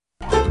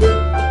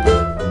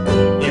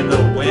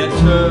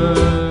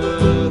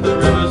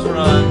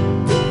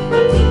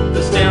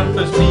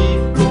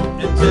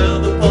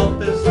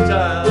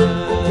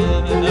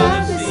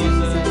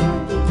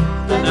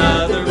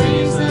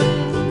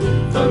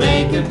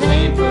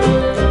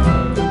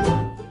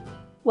paper.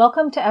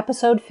 Welcome to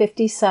episode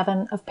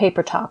 57 of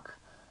Paper Talk,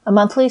 a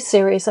monthly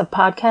series of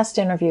podcast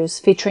interviews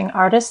featuring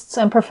artists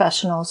and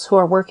professionals who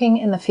are working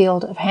in the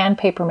field of hand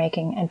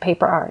papermaking and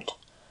paper art.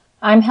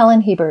 I'm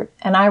Helen Hebert,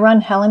 and I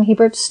run Helen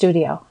Hebert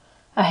Studio,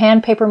 a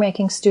hand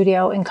papermaking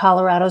studio in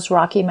Colorado's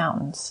Rocky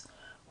Mountains,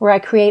 where I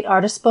create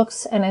artist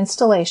books and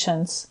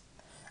installations.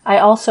 I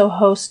also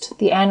host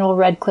the annual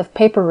Red Cliff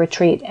Paper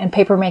Retreat and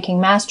papermaking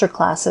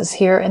masterclasses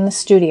here in the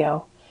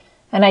studio,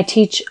 and I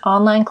teach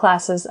online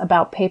classes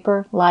about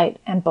paper, light,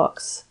 and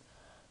books.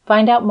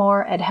 Find out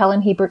more at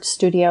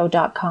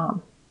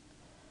helenhebertstudio.com.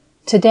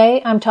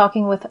 Today I'm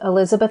talking with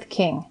Elisabeth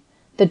King,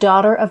 the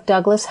daughter of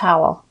Douglass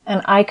Howell,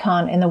 an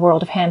icon in the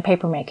world of hand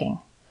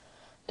papermaking.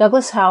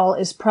 Douglass Howell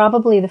is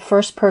probably the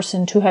first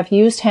person to have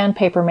used hand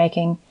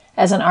papermaking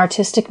as an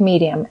artistic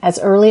medium as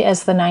early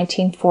as the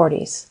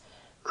 1940s,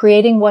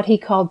 creating what he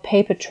called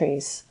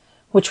Papetries,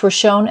 which were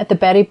shown at the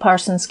Betty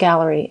Parsons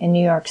Gallery in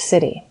New York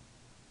City.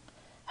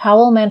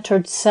 Howell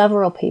mentored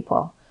several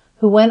people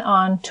who went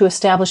on to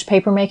establish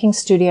papermaking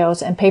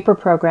studios and paper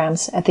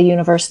programs at the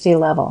university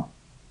level.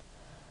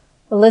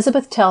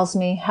 Elisabeth tells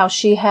me how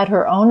she had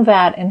her own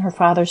vat in her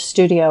father's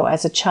studio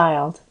as a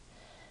child,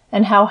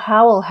 and how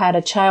Howell had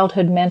a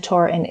childhood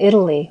mentor in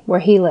Italy, where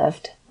he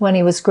lived, when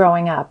he was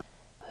growing up,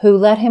 who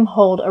let him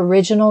hold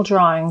original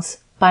drawings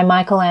by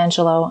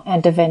Michelangelo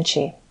and Da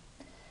Vinci,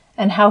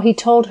 and how he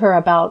told her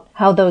about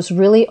how those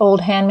really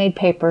old handmade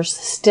papers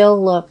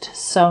still looked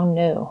so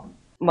new.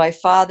 My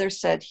father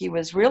said he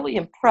was really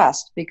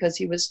impressed because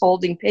he was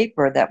holding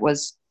paper that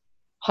was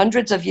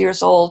hundreds of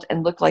years old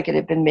and looked like it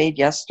had been made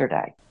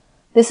yesterday.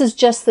 This is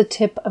just the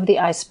tip of the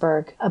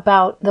iceberg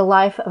about the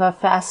life of a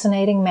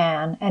fascinating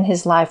man and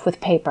his life with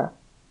paper.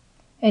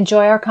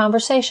 Enjoy our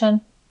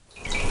conversation.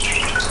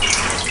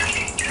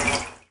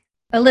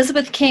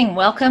 Elisabeth King,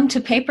 welcome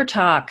to Paper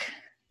Talk.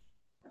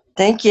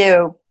 Thank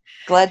you.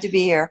 Glad to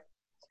be here.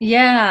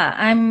 Yeah,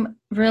 I'm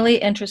really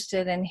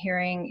interested in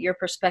hearing your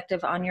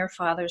perspective on your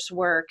father's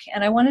work.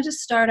 And I wanted to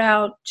start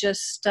out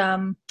just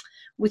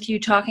with you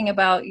talking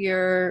about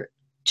your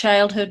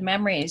childhood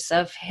memories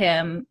of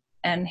him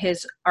and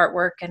his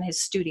artwork and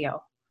his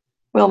studio.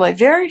 Well, my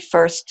very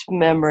first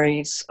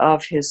memories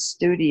of his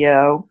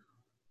studio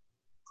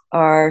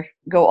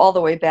go all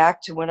the way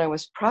back to when I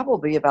was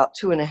probably about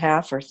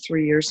 2.5 or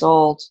 3 years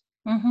old.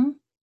 Mm-hmm.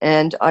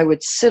 And I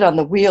would sit on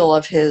the wheel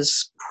of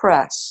his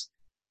press.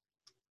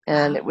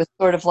 And it was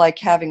sort of like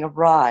having a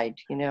ride,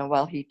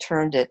 while he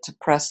turned it to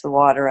press the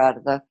water out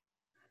of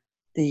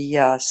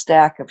the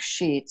stack of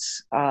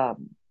sheets. And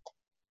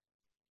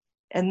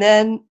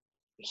then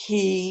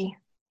he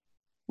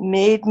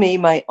made me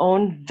my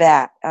own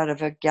vat out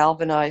of a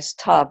galvanized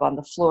tub on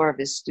the floor of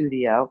his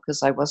studio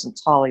because I wasn't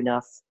tall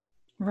enough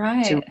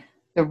to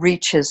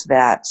reach his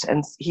vats.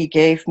 And he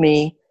gave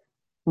me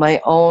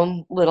my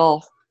own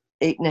little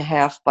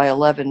 8.5 by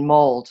 11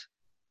 mold.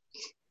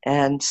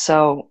 And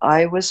so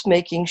I was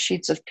making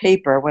sheets of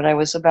paper when I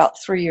was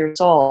about 3 years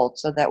old.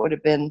 So that would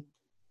have been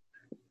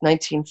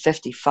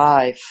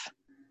 1955.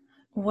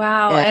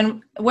 Wow.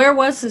 And where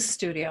was his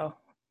studio?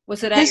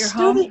 Was it at your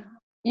home?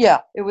 Yeah,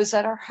 it was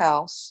at our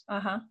house.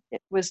 Uh-huh.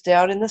 It was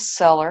down in the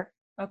cellar.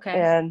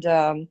 Okay. And,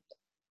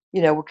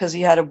 because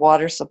he had a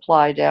water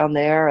supply down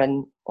there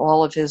and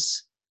all of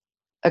his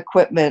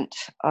equipment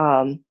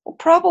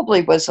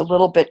probably was a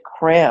little bit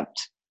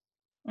cramped.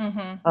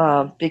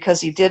 Mm-hmm. Because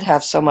he did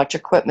have so much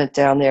equipment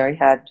down there. He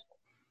had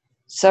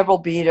several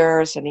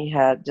beaters, and he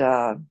had,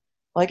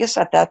 I guess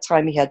at that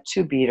time he had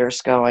 2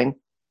 beaters going.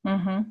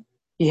 Mm-hmm.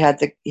 He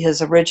had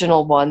his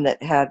original one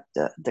that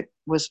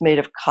was made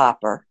of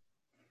copper,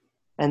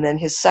 and then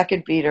his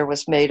second beater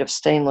was made of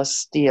stainless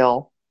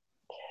steel,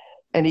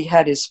 and he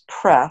had his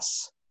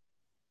press,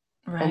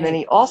 and then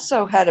he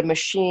also had a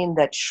machine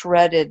that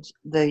shredded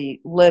the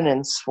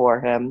linens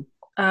for him.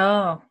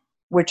 Oh.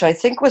 Which I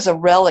think was a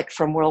relic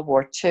from World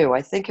War II.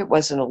 I think it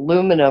was an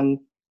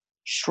aluminum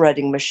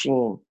shredding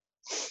machine.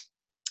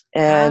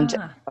 And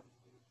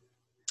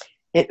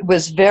it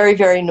was very,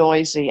 very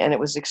noisy, and it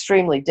was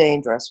extremely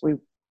dangerous.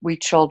 We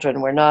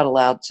children were not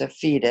allowed to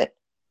feed it.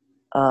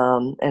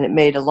 And it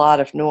made a lot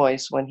of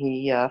noise when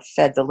he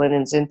fed the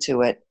linens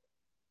into it.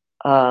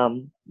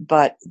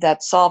 But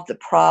that solved the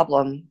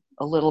problem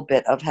a little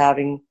bit of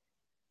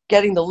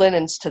getting the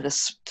linens to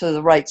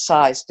the right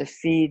size to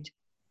feed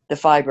the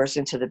fibers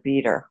into the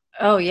beater.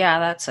 Oh yeah,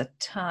 that's a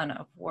ton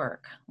of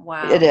work.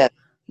 Wow. It is.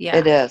 Yeah.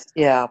 It is.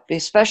 Yeah.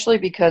 Especially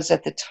because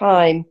at the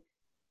time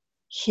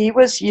he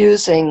was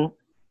using,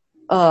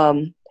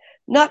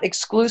 not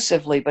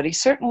exclusively, but he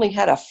certainly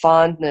had a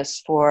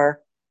fondness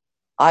for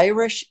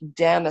Irish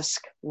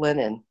damask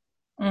linen.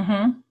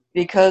 Mm-hmm.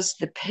 Because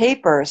the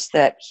papers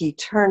that he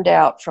turned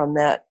out from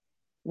that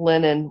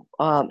linen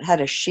had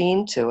a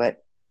sheen to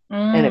it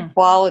and a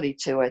quality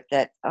to it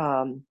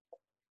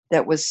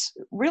that was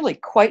really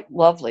quite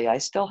lovely. I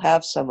still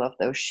have some of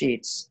those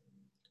sheets.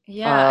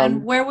 Yeah,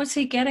 and where was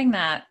he getting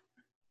that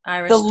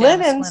Irish the damask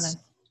linens? Linen?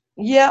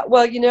 Yeah,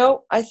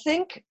 well, I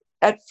think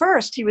at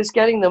first he was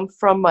getting them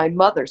from my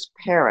mother's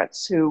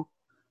parents, who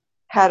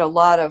had a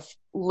lot of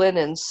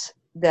linens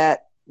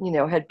that,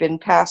 had been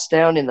passed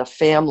down in the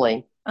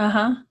family.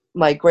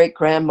 My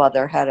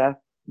great-grandmother had a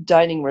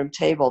dining room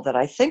table that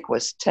I think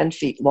was 10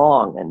 feet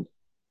long, and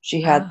she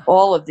had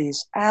all of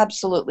these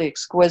absolutely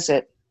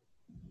exquisite,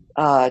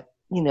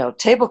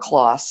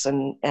 tablecloths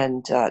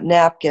and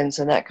napkins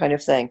and that kind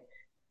of thing.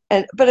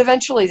 But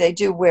eventually they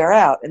do wear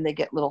out and they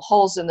get little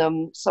holes in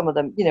them. Some of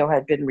them,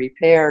 had been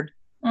repaired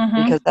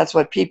because that's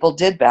what people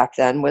did back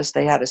then, was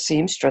they had a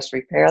seamstress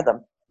repair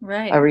them.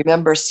 Right. I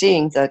remember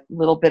seeing the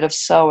little bit of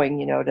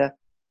sewing,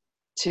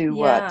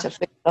 to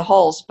fix the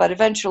holes, but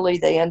eventually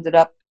they ended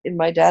up in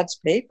my dad's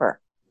paper.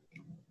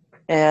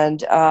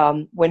 And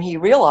when he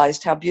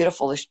realized how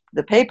beautiful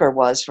the paper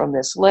was from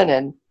this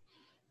linen,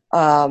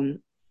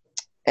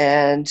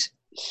 and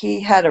he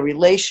had a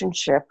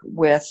relationship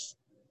with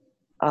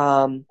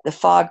the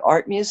Fogg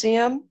Art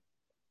Museum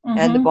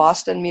and the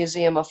Boston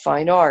Museum of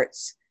Fine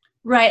Arts.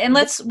 Right. And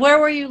where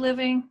were you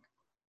living?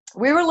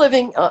 We were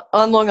living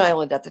on Long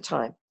Island at the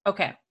time.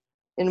 Okay.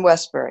 In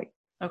Westbury.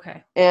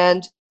 Okay.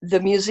 And the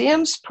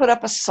museums put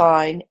up a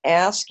sign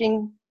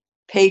asking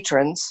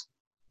patrons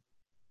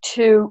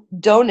to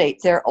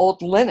donate their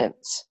old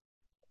linens.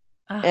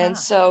 And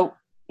so,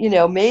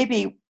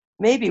 maybe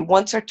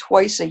once or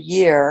twice a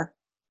year,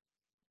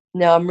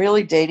 now I'm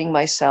really dating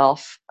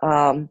myself,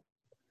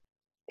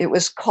 it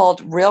was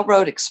called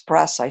Railroad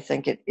Express, I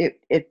think.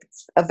 It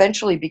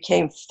eventually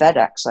became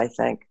FedEx, I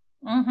think.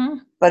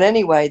 But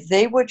anyway,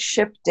 they would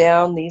ship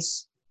down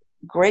these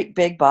great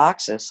big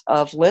boxes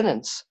of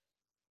linens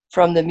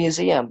from the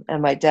museum,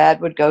 and my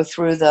dad would go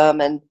through them,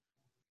 and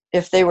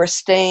if they were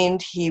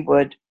stained, he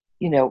would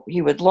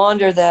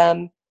launder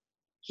them.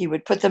 He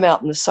would put them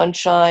out in the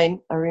sunshine.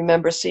 I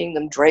remember seeing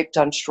them draped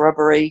on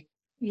shrubbery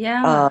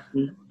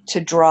to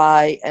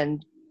dry,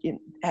 and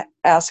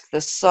ask the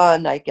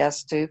sun, I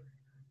guess, to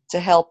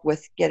help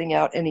with getting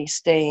out any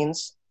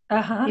stains.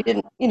 He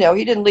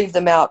didn't leave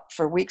them out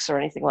for weeks or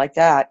anything like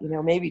that,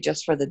 maybe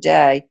just for the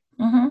day.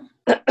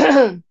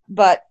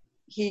 But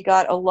he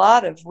got a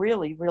lot of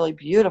really, really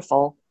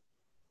beautiful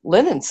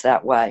linens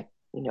that way.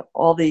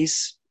 All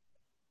these,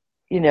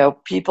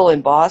 people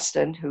in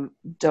Boston who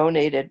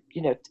donated,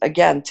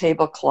 again,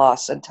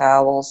 tablecloths and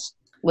towels,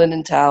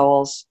 linen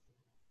towels,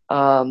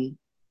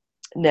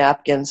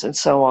 napkins, and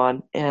so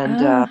on.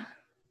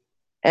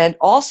 And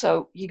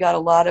also he got a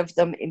lot of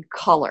them in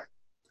color.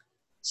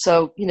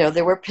 So,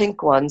 there were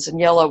pink ones and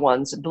yellow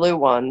ones and blue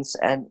ones,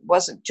 and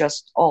wasn't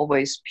just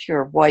always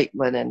pure white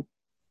linen.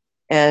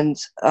 And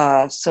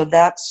so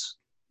that's,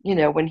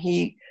 when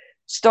he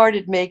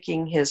started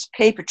making his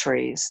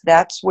Papetries,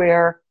 that's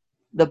where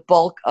the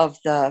bulk of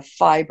the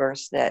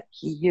fibers that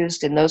he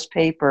used in those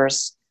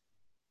papers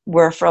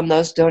were from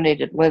those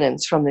donated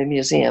linens from the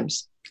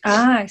museums.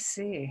 I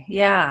see.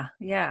 Yeah.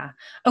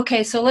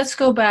 Okay, so let's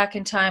go back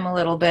in time a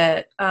little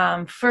bit.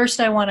 First,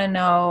 I want to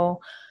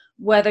know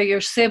whether your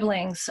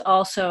siblings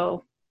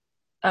also,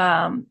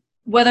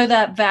 whether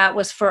that vat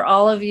was for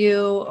all of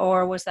you,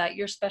 or was that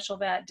your special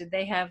vat? Did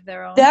they have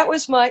their own? That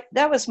was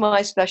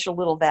my special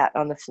little vat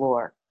on the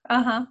floor.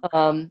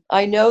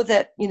 I know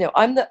that,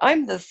 I'm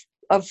the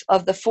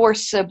of the four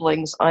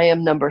siblings, I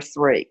am number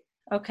 3.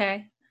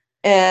 Okay.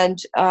 And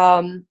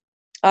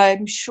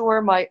I'm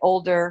sure my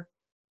older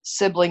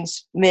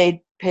siblings made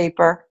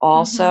paper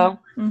also.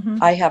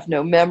 I have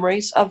no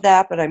memories of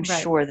that, but I'm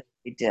sure that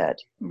they did.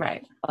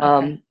 Right.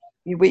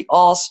 We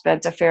all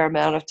spent a fair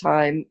amount of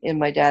time in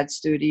my dad's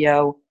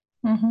studio,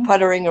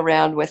 puttering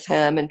around with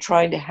him and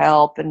trying to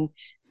help and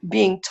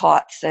being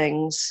taught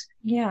things.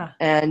 Yeah.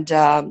 And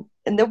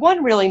the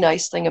one really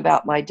nice thing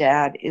about my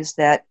dad is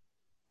that,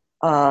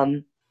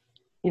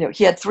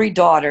 he had 3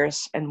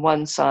 daughters and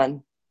 1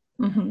 son.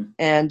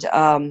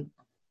 And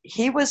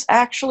he was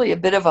actually a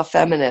bit of a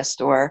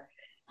feminist, or,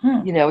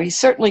 he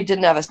certainly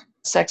didn't have a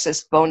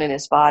sexist bone in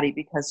his body,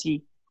 because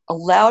he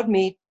allowed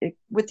me,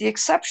 with the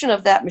exception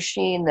of that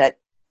machine that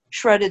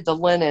shredded the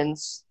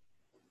linens,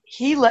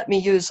 he let me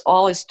use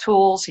all his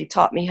tools. He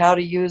taught me how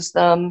to use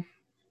them.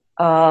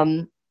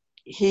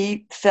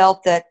 He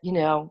felt that,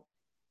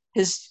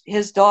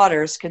 his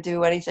daughters could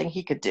do anything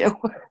he could do.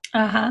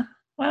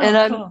 Wow, and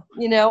I'm, cool.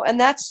 and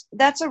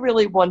that's a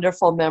really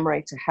wonderful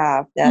memory to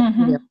have,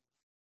 that,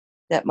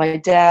 that my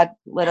dad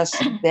let us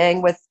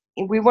bang with.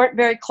 We weren't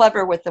very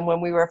clever with them when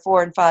we were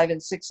 4 and 5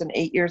 and 6 and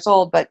 8 years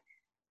old, but,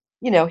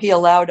 he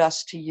allowed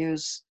us to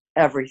use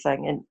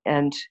everything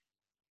and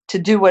to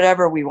do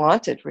whatever we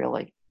wanted,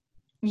 really.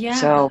 Yeah.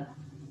 So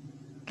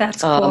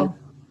that's cool.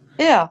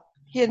 Yeah.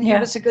 He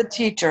was a good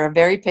teacher,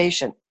 very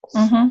patient.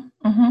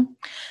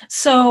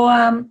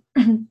 So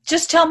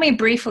just tell me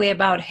briefly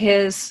about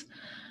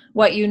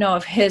what you know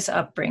of his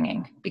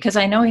upbringing, because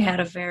I know he had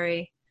a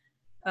very,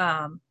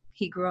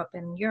 he grew up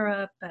in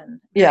Europe,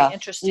 and very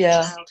interesting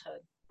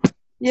childhood.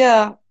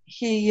 Yeah.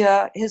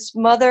 His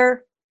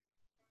mother,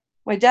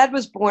 my dad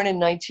was born in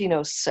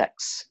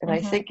 1906, and I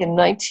think in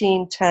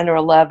 1910 or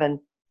 11,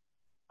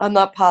 I'm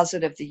not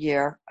positive the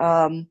year,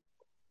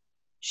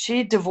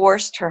 she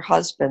divorced her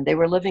husband. They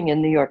were living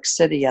in New York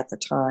City at the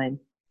time.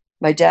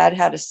 My dad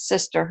had a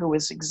sister who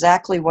was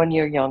exactly 1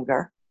 year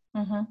younger.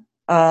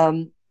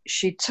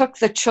 She took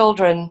the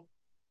children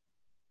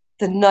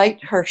the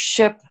night her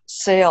ship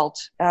sailed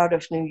out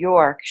of New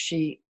York.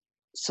 She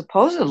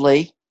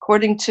supposedly,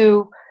 according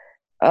to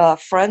a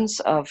friend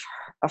of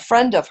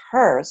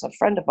hers, a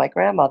friend of my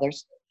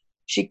grandmother's,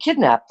 she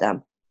kidnapped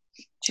them.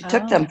 She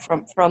took them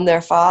from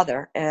their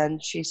father,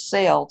 and she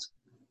sailed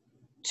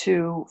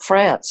to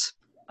France.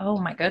 Oh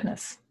my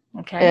goodness.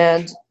 Okay.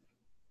 And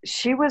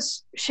she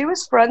was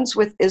friends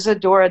with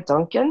Isadora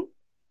Duncan.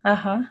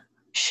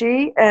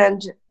 She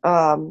and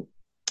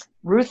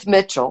Ruth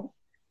Mitchell,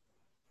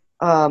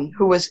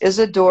 who was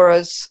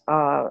Isadora's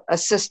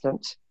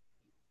assistant,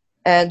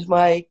 and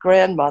my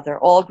grandmother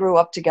all grew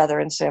up together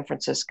in San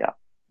Francisco.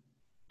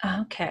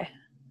 Okay.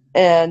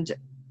 And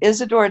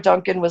Isadora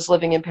Duncan was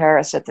living in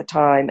Paris at the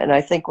time, and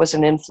I think was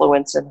an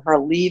influence in her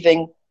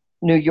leaving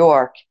New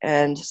York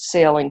and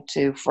sailing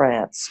to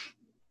France.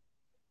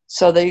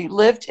 So they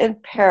lived in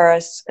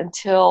Paris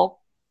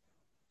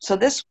so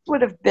this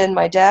would have been,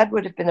 my dad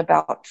would have been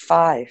about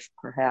 5,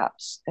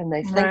 perhaps. And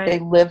they think they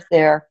lived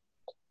there.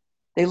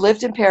 They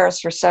lived in Paris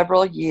for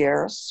several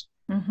years.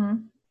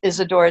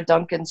 Isadora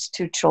Duncan's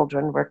 2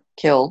 children were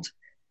killed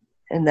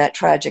in that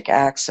tragic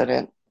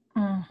accident.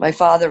 My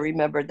father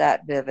remembered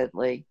that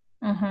vividly.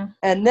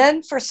 And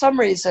then for some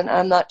reason,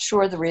 I'm not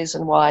sure the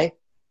reason why,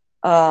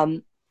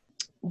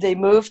 they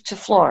moved to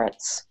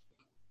Florence.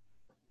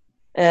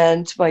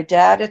 And my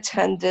dad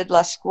attended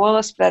La Scuola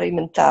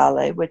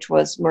Sperimentale, which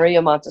was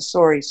Maria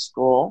Montessori's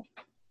school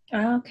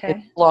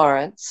in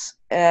Florence.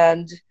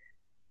 And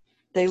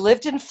they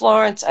lived in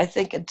Florence, I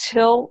think,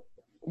 until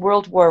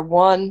World War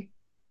I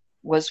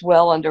was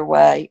well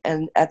underway.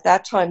 And at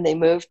that time, they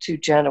moved to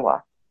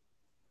Genoa.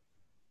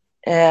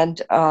 And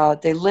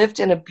they lived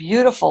in a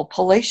beautiful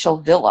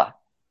palatial villa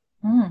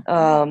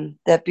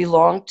that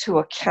belonged to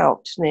a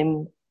count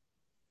named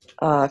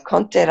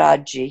Conte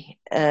Raggi.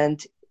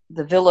 And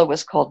the villa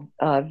was called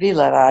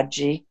Villa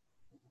Raggi,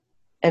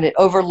 and it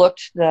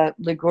overlooked the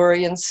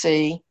Ligurian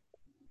Sea,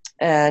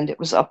 and it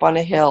was up on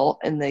a hill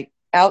in the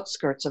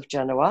outskirts of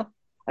Genoa.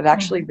 I've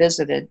actually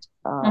visited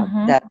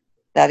that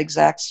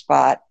exact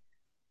spot.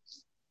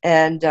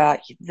 And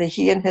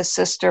he and his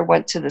sister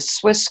went to the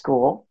Swiss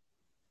school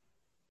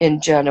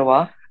in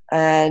Genoa.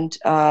 And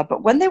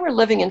but when they were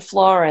living in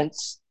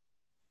Florence,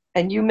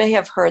 and you may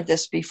have heard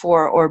this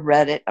before or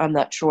read it, I'm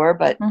not sure,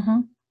 but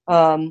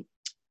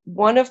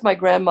one of my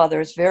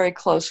grandmother's very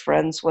close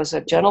friends was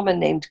a gentleman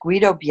named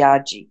Guido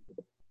Biagi.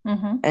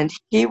 And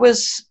he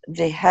was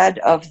the head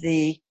of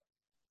the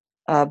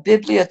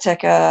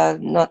Biblioteca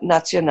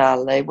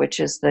Nazionale, which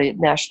is the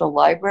National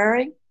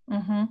Library.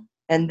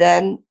 And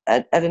then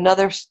at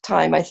another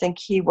time, I think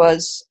he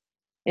was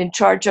in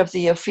charge of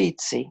the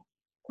Uffizi.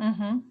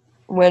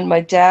 When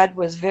my dad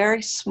was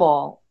very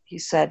small, he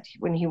said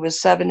when he was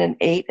 7 and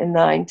 8 and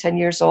 9, 10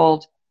 years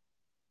old,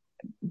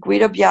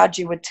 Guido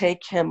Biagi would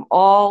take him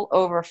all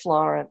over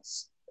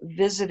Florence,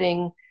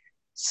 visiting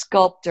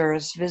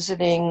sculptors,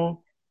 visiting,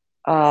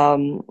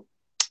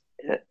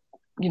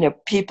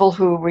 people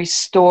who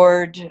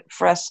restored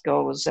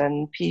frescoes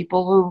and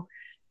people who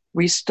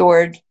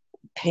restored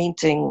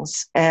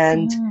paintings,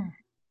 and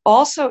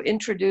also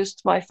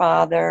introduced my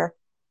father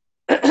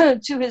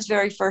to his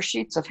very first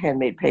sheets of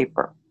handmade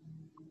paper.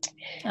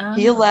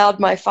 He allowed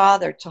my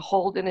father to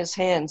hold in his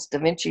hands Da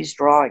Vinci's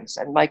drawings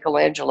and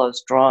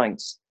Michelangelo's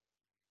drawings.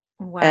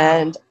 Wow.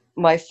 And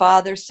my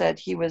father said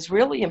he was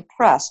really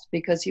impressed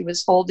because he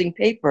was holding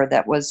paper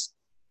that was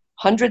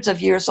hundreds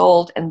of years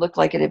old and looked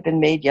like it had been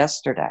made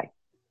yesterday.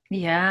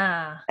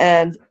 Yeah.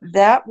 And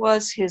that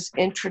was his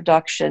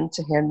introduction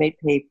to handmade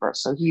paper.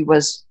 So he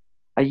was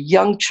a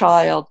young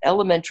child,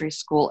 elementary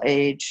school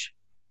age,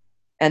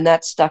 and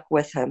that stuck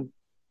with him.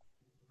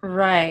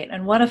 Right.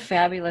 And what a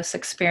fabulous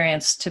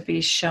experience to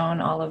be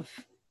shown all of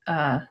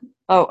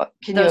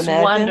can those you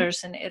imagine?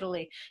 Wonders in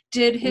Italy.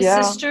 Did his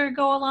sister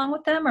go along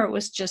with them, or it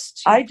was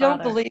just your I don't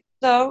father? believe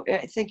so.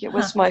 I think it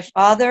was my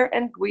father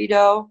and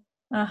Guido.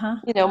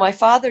 My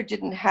father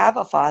didn't have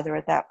a father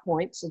at that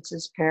point since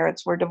his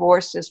parents were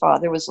divorced. His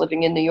father was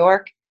living in New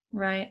York.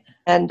 Right.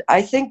 And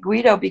I think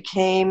Guido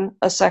became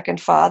a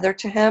second father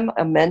to him,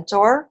 a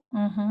mentor.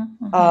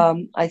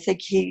 I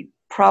think he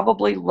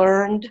probably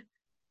learned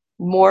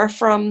more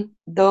from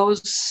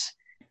those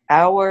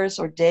hours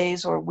or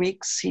days or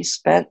weeks he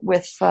spent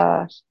with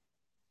Guido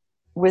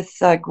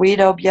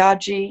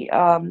Biagi,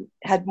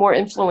 had more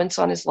influence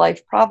on his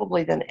life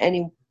probably than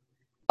any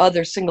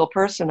other single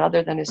person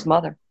other than his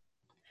mother.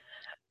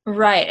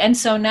 Right. And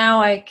so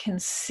now I can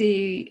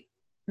see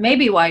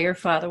maybe why your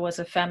father was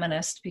a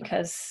feminist,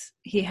 because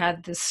he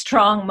had this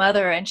strong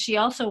mother, and she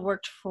also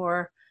worked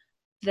for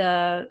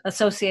the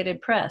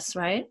Associated Press,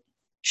 right?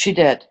 She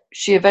did.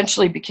 She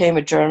eventually became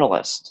a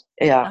journalist.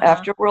 Yeah.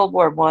 After World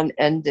War I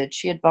ended,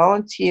 she had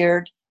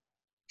volunteered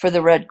for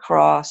the Red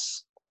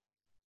Cross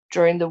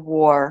during the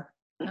war.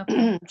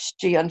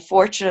 She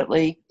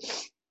unfortunately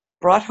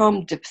brought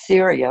home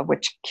diphtheria,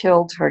 which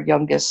killed her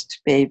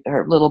youngest baby,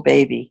 her little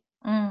baby.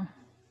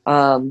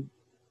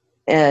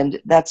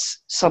 And that's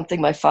something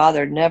my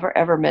father never,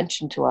 ever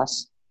mentioned to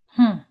us.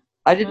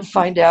 I didn't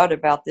find out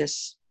about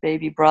this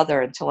baby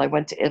brother until I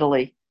went to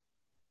Italy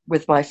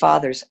with my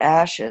father's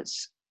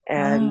ashes.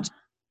 And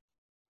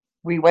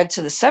we went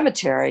to the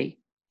cemetery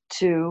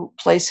to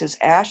place his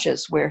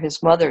ashes where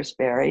his mother's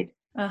buried,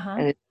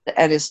 and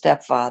his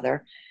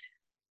stepfather.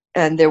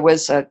 And there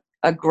was a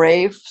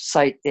grave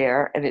site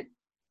there, and there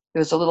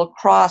was a little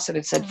cross, and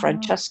it said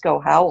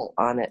Francesco Howell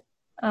on it.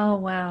 Oh,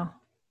 wow.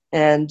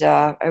 And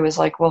I was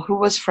like, well, who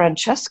was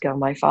Francesco?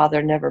 My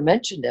father never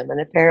mentioned him. And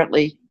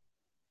apparently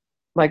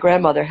my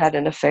grandmother had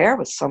an affair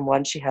with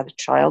someone. She had a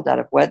child out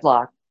of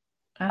wedlock.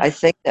 I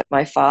think that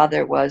my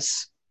father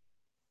was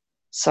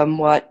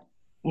somewhat,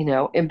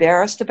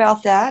 embarrassed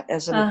about that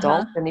as an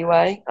adult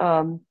anyway.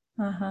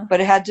 But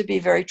it had to be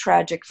very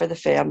tragic for the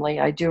family.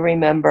 I do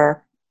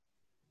remember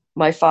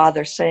my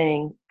father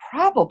saying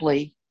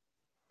probably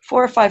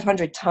 400 or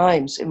 500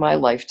 times in my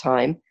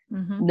lifetime,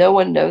 no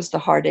one knows the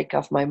heartache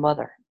of my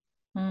mother.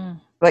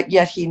 But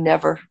yet he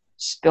never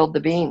spilled the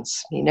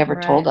beans. He never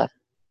told us.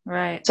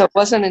 Right. So it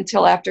wasn't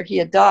until after he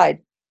had died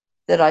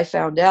that I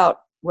found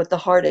out what the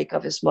heartache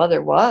of his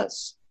mother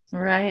was.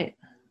 Right.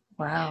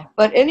 Wow.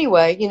 But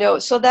anyway,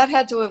 so that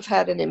had to have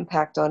had an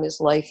impact on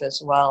his life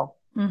as well.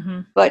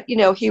 But,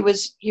 he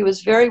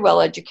was very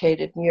well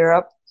educated in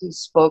Europe. He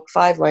spoke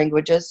 5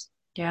 languages.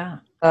 Yeah.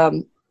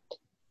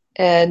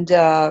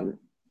 And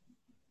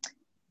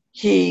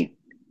he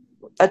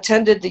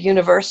attended the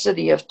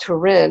University of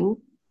Turin,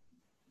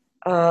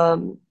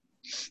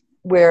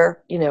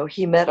 where,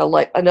 he met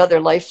another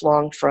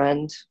lifelong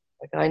friend,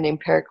 a guy named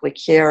Pericles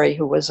Chieri,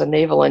 who was a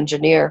naval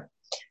engineer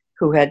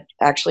who had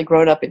actually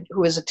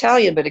who was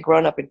Italian, but had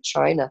grown up in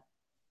China.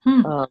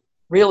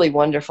 Really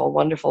wonderful,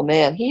 wonderful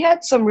man. He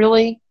had some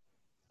really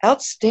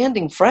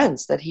outstanding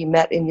friends that he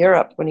met in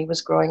Europe when he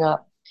was growing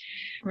up.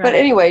 Right. But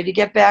anyway, to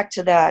get back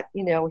to that,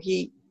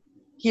 he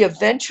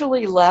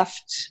eventually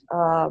left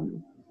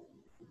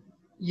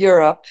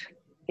Europe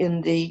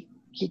he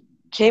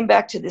came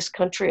back to this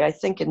country, I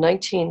think, in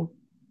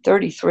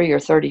 1933 or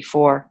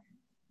 34,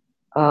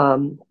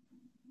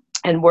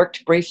 and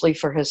worked briefly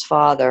for his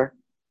father,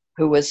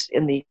 who was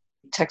in the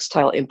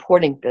textile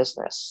importing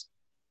business.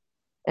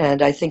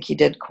 And I think he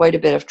did quite a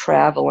bit of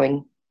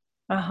traveling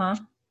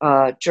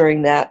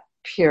during that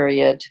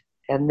period.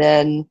 And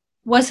then...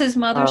 Was his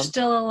mother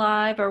still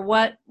alive, or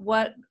what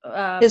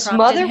his prompted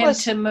mother him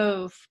to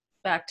move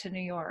back to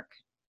New York?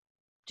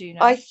 Do you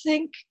know? I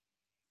think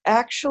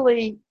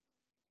actually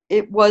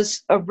it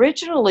was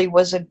originally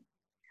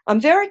I'm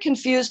very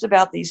confused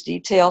about these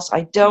details.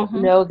 I don't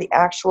know the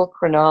actual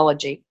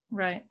chronology.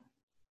 Right.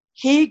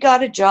 He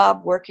got a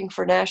job working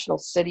for National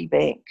City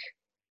Bank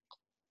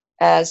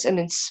as an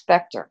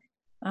inspector.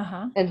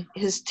 And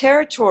his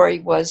territory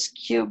was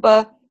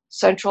Cuba,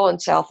 Central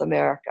and South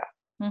America.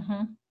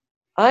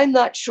 I'm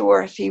not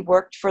sure if he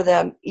worked for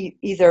them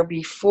either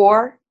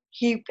before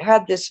he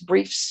had this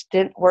brief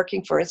stint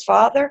working for his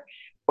father,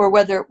 or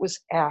whether it was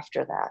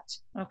after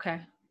that.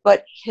 Okay.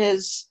 But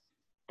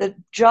the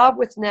job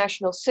with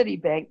National City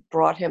Bank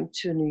brought him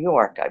to New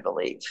York, I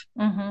believe.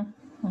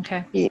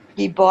 Okay.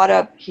 He bought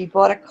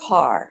a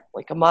car,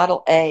 like a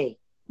Model A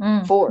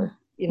Ford,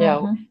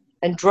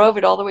 and drove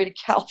it all the way to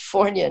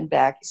California and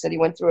back. He said he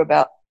went through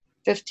about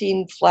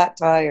 15 flat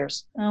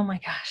tires. Oh my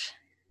gosh.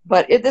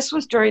 But this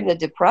was during the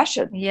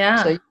Depression.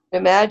 Yeah. So you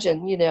can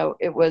imagine,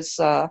 it was,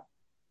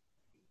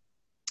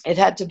 it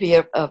had to be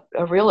a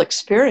real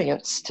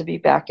experience to be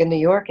back in New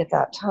York at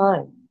that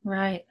time.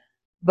 Right.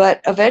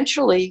 But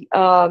eventually,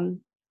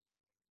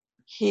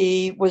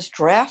 he was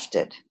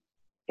drafted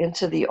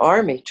into the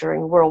Army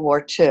during World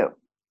War II.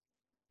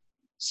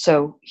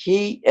 So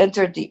he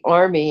entered the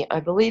Army, I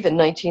believe, in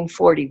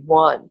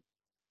 1941.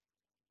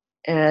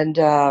 And,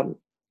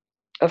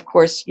 of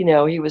course,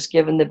 he was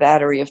given the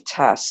battery of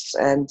tests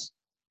and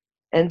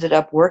ended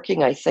up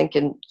working, I think,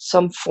 in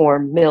some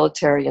form,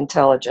 military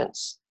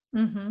intelligence.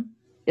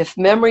 If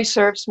memory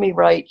serves me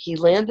right, he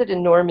landed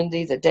in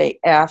Normandy the day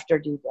after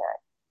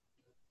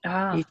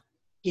D-Day.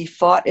 He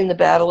fought in the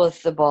Battle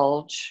of the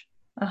Bulge.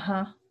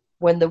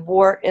 When the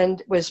war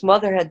ended, his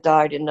mother had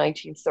died in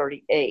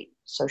 1938,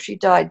 so she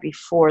died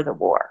before the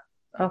war.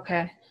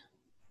 Okay.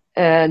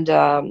 And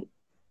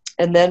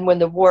then when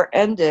the war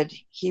ended,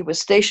 he was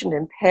stationed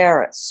in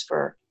Paris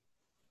for,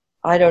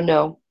 I don't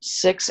know,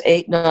 6,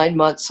 8, 9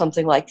 months,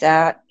 something like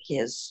that. He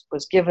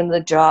was given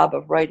the job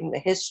of writing the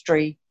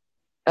history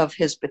of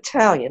his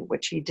battalion,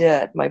 which he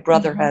did. My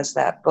brother has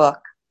that book.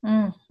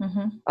 And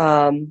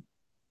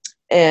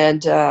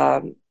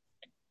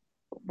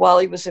while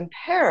he was in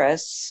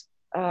Paris,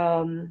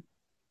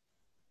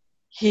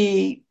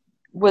 he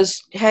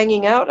was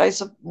hanging out, I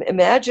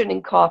imagine,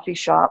 in coffee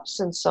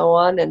shops and so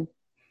on, and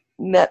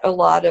met a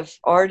lot of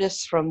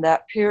artists from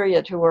that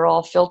period who were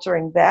all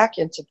filtering back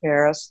into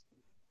Paris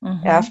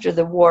after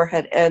the war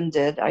had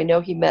ended. I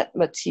know he met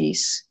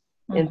Matisse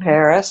in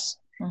Paris.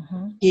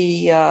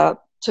 He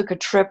took a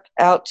trip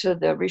out to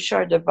the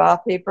Richard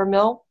Debat paper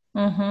mill.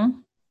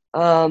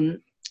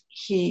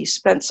 He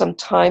spent some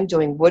time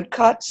doing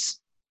woodcuts.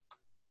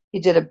 He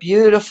did a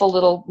beautiful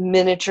little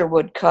miniature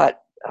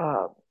woodcut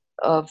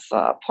of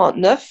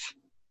Pont-Neuf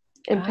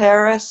in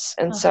Paris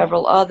and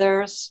several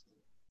others.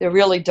 They're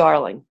really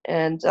darling.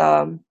 And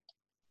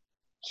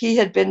he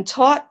had been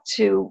taught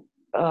to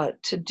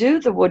do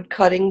the wood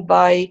cutting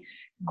by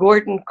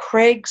Gordon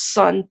Craig's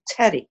son,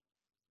 Teddy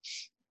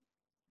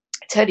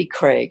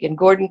Craig. And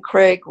Gordon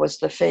Craig was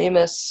the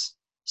famous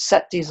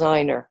set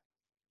designer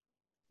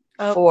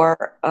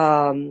for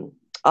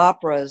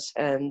operas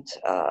and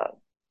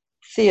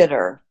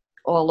theater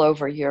all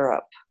over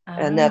Europe.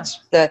 And that's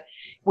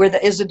where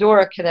the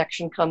Isadora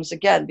connection comes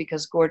again,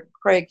 because Gordon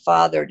Craig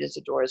fathered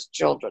Isadora's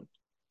children.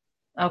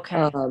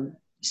 Okay.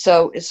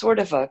 So it's sort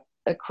of a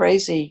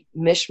crazy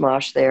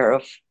mishmash there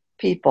of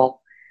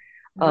people.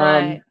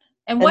 Right.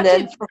 And what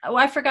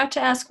I forgot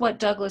to ask what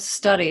Douglass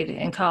studied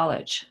in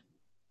college.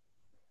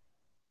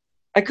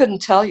 I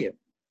couldn't tell you.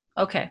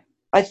 Okay.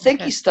 I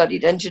think he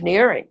studied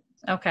engineering.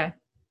 Okay.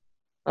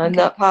 I'm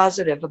not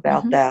positive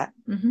about that.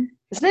 Mm-hmm.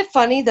 Isn't it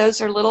funny?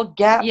 Those are little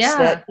gaps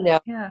that,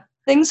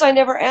 things I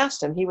never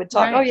asked him. He would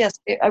talk, oh, yes,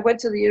 I went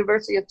to the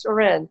University of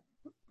Turin.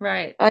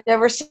 Right. I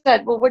never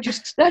said, well, what'd you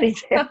study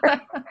there?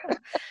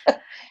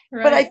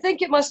 But I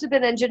think it must have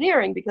been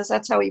engineering, because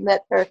that's how he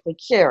met Berkeley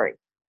Carey.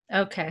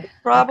 Okay. They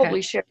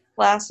probably shared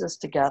classes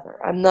together.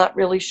 I'm not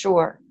really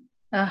sure.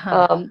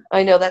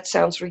 I know that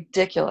sounds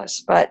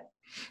ridiculous, but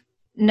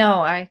no,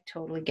 I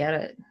totally get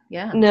it.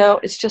 Yeah. No,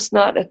 it's just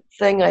not a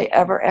thing I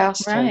ever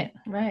asked him.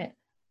 Right.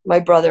 My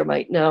brother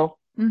might know.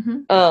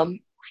 Mm-hmm.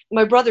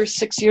 My brother's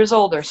 6 years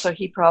older, so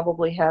he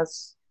probably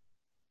has,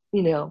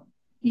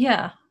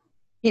 Yeah.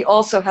 He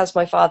also has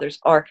my father's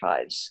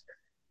archives.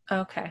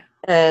 Okay.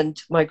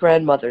 And my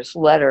grandmother's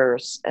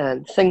letters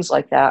and things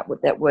like that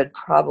would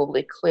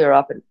probably clear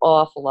up an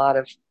awful lot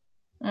of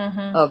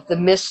the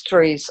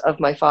mysteries of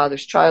my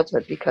father's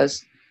childhood,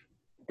 because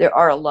there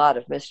are a lot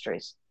of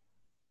mysteries.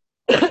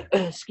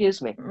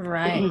 Excuse me.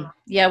 Right.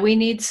 Yeah, we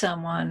need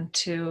someone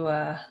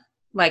to,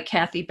 like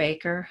Kathy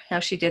Baker, how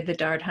she did the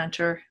Dart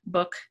Hunter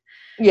book.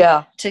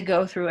 Yeah. To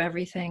go through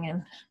everything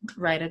and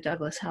write a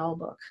Douglass Howell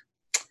book.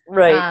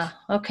 Right.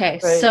 Okay.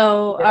 Right.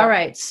 So, all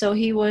right. So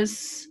he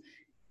was,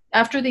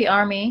 after the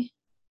Army,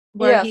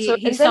 where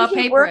he saw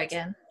paper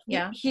again.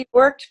 Yeah. He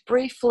worked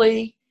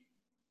briefly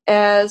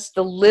as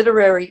the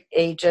literary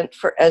agent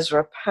for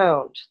Ezra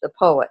Pound, the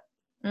poet.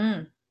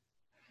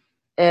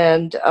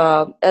 And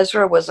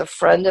Ezra was a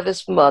friend of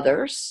his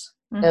mother's,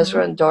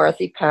 Ezra and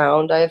Dorothy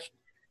Pound.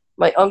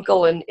 My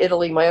uncle in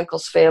Italy, my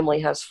uncle's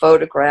family has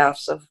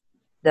photographs of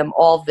them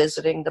all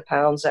visiting the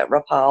Pounds at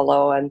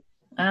Rapallo.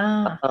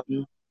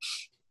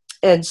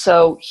 And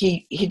so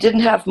he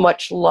didn't have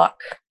much luck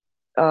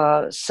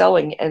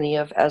selling any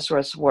of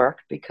Ezra's work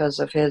because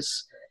of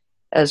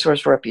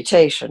Ezra's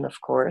reputation, of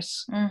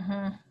course.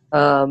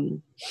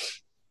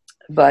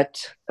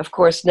 But of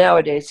course,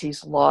 nowadays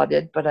he's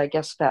lauded. But I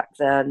guess back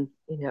then,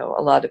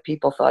 a lot of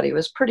people thought he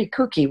was pretty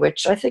kooky,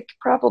 which I think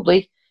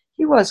probably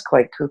he was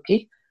quite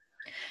kooky.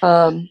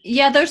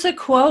 Yeah, there's a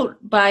quote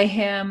by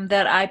him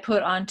that I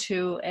put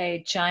onto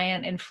a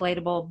giant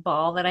inflatable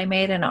ball that I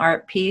made, an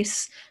art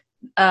piece,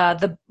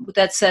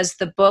 that says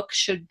the book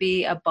should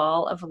be a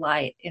ball of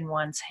light in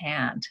one's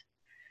hand.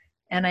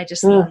 And I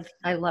just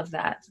I love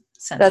that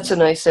sentence. That's a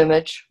nice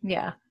image.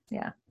 Yeah.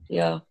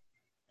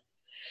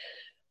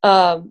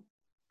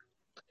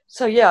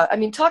 So yeah, I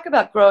mean, talk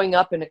about growing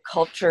up in a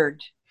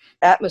cultured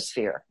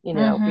atmosphere,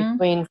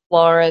 between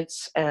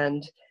Florence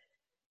and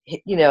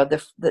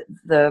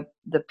the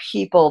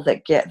people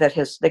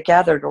that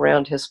gathered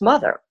around his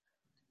mother,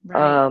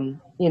 right.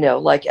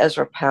 Like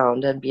Ezra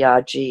Pound and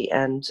Biaggi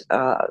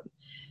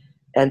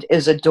and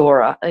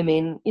Isadora. I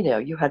mean,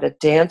 you had a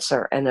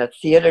dancer and a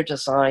theater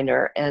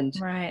designer and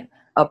right.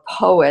 a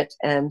poet,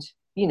 and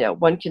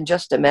one can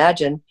just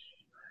imagine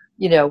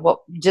what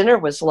dinner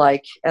was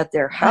like at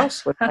their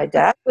house when my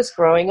dad was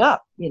growing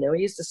up. He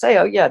used to say,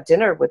 oh yeah,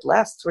 dinner would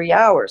last 3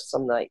 hours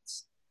some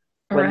nights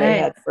when they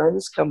had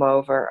friends come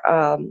over.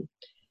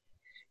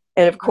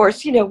 And of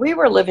course, we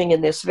were living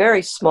in this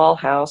very small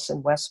house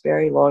in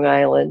Westbury, Long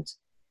Island.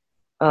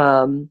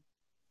 And,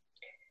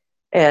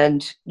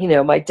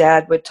 my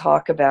dad would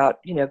talk about,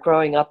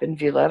 growing up in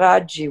Villa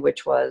Raggi,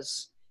 which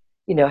was,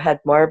 had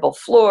marble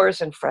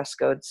floors and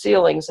frescoed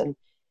ceilings. And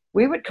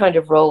we would kind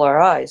of roll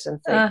our eyes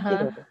and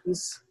think,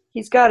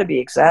 he's got to be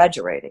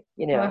exaggerating,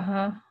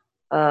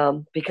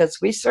 because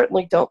we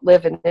certainly don't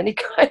live in any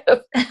kind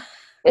of,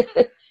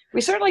 we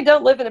certainly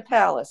don't live in a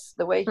palace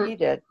the way he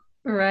did.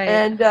 Right.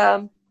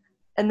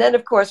 And then,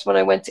 of course, when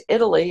I went to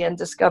Italy and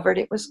discovered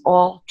it was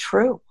all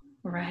true.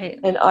 Right.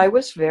 And I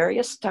was very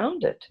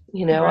astounded.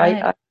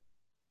 Right.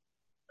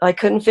 I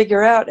couldn't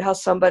figure out how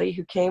somebody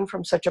who came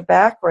from such a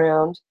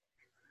background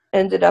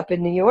ended up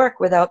in New York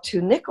without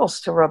 2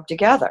 nickels to rub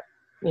together.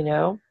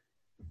 Yeah.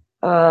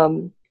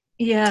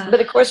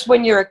 But of course,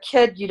 when you're a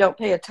kid, you don't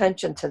pay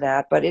attention to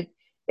that. But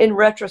in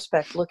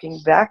retrospect,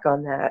 looking back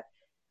on that,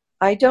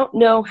 I don't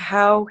know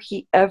how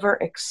he ever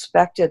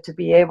expected to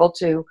be able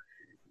to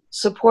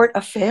support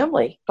a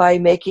family by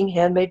making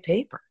handmade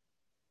paper.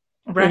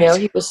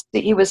 Right.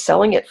 He was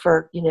selling it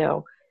for,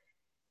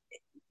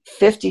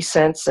 50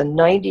 cents and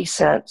 90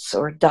 cents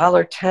or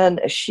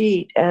 $1.10 a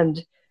sheet.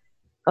 And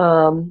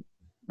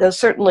those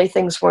certainly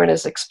things weren't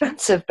as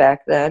expensive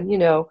back then.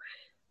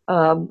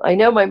 I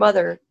know my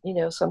mother,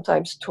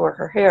 sometimes tore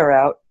her hair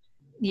out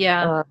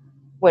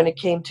when it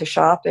came to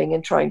shopping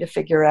and trying to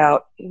figure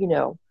out,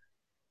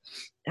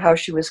 how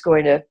she was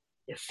going to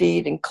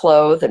feed and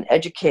clothe and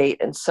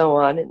educate and so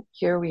on. And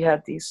here we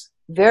had these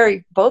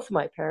both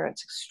my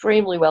parents,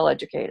 extremely well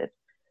educated,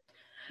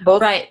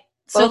 both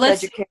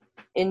educated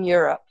in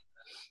Europe.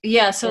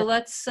 Yeah, so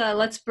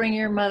let's bring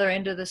your mother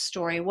into the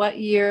story. What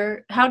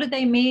year? How did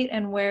they meet,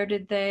 and where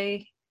did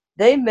they?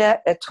 They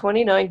met at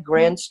 29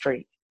 Grand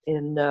Street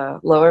in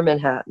Lower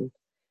Manhattan,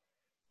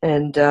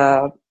 and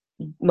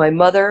my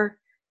mother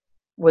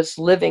was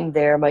living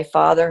there. My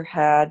father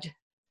had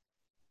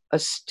a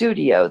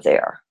studio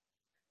there,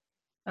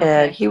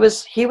 and he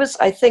was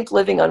I think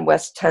living on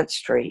West 10th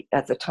Street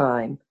at the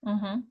time,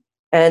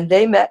 and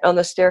they met on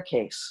the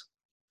staircase,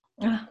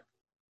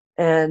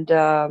 and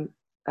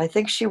I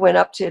think she went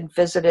up to and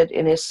visited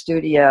in his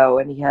studio,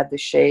 and he had the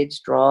shades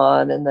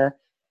drawn, and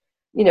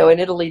in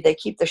Italy, they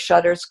keep the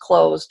shutters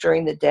closed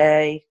during the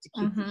day to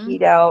keep the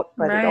heat out,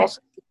 but it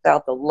also keeps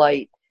out the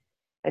light.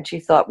 And she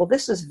thought, well,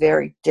 this is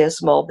very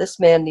dismal. This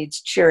man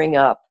needs cheering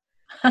up.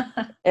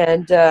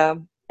 And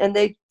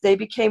they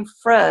became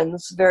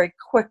friends very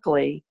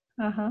quickly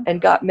and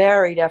got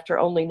married after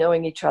only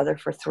knowing each other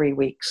for 3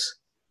 weeks.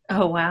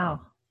 Oh, wow.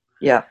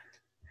 Yeah.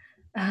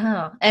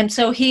 Oh, and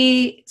so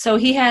he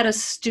had a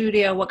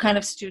studio. What kind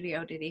of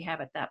studio did he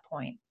have at that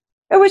point?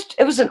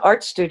 It was an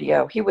art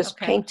studio. He was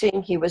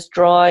painting. He was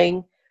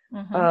drawing.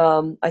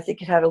 I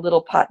think it had a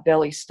little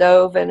potbelly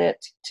stove in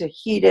it to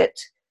heat it.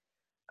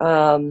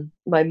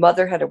 My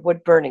mother had a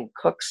wood-burning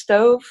cook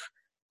stove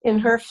in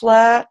her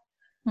flat.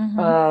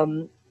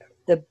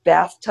 The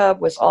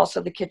bathtub was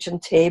also the kitchen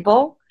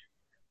table.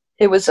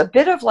 It was a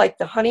bit of like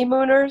the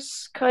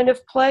honeymooners kind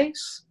of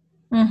place.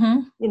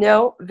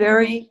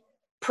 Very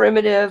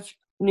primitive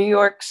New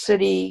York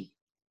City,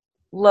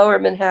 Lower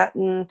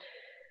Manhattan,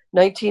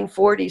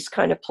 1940s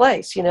kind of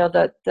place.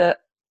 The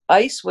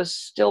ice was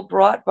still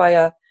brought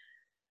by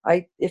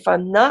if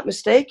I'm not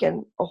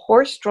mistaken, a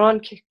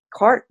horse-drawn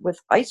cart with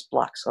ice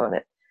blocks on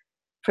it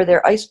for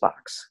their ice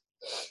box.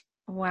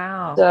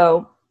 Wow.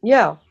 So,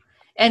 yeah.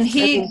 And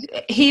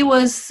he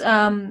was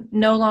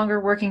no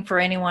longer working for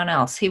anyone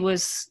else. He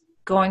was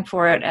going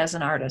for it as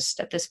an artist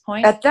at this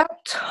point? At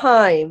that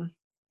time,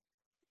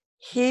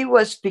 he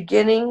was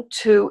beginning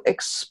to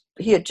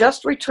he had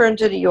just returned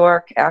to New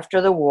York after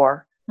the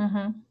war.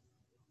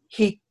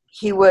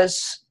 He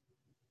was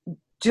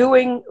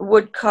doing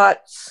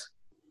woodcuts,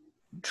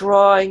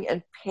 drawing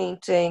and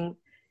painting,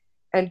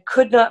 and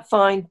could not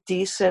find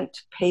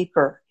decent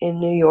paper in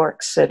New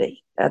York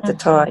City at the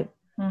time.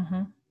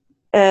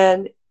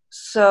 And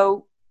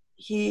so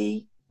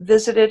he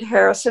visited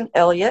Harrison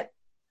Elliott.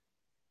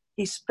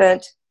 He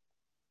spent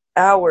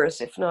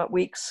hours, if not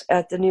weeks,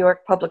 at the New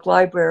York Public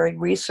Library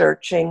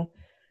researching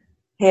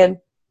hand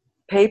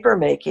paper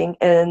making,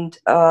 and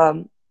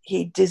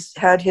he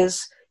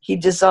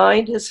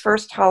designed his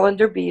first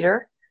Hollander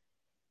beater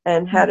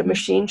and had a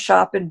machine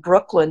shop in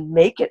Brooklyn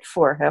make it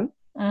for him.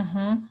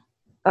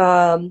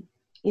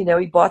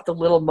 He bought the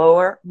little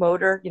motor.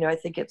 I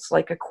think it's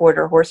like a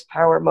 1/4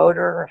 horsepower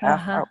motor or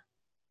half hour,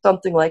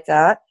 something like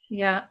that.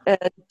 Yeah.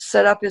 And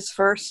set up his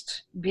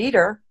first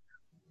beater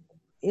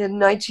in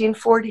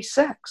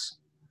 1946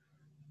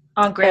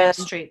 on Grand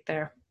Street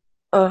there.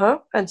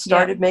 And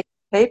started making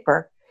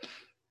paper.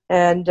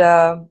 And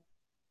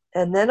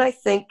then I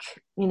think,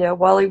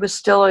 while he was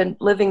still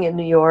living in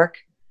New York,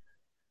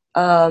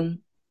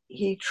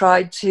 he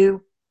tried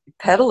to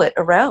peddle it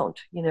around,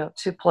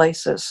 to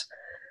places.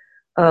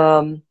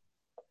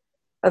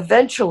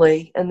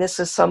 Eventually, and this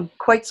is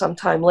quite some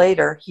time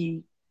later,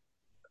 he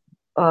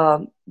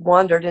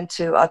wandered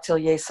into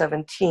Atelier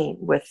 17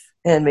 with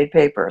handmade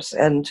papers,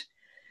 and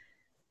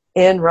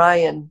Anne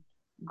Ryan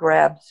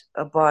grabbed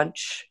a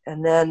bunch,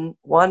 and then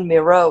Juan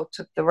Miro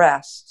took the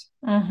rest.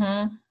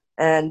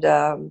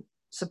 And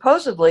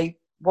supposedly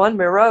Juan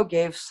Miro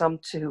gave some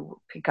to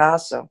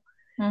Picasso.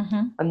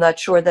 I'm not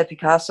sure that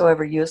Picasso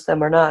ever used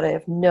them or not. I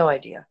have no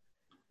idea.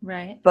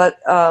 Right. But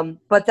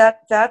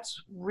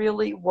that's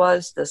really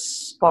was the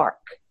spark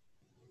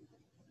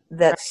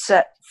that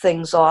set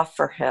things off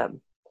for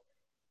him,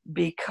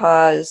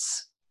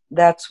 because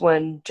that's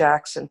when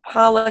Jackson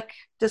Pollock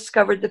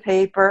discovered the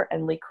paper,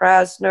 and Lee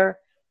Krasner,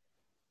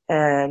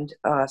 and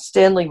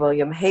Stanley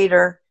William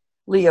Hayter,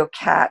 Leo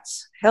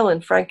Katz,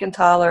 Helen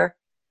Frankenthaler,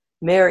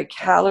 Mary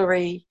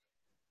Callery,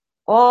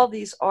 all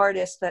these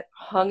artists that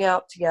hung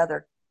out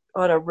together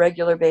on a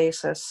regular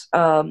basis,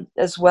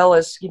 as well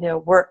as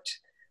worked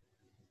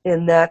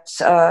in that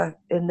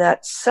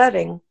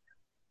setting.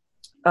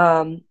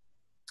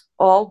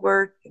 All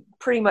were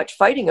pretty much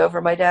fighting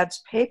over my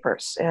dad's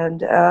papers,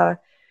 and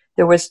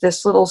there was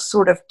this little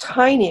sort of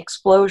tiny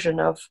explosion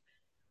of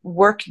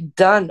work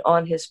done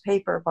on his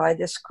paper by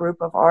this group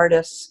of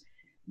artists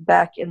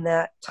back in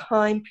that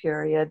time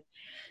period.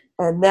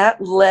 And that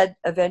led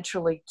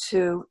eventually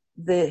to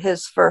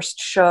his first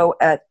show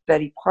at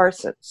Betty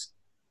Parsons,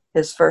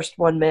 his first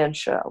one-man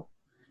show.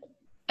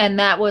 And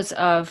that was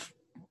of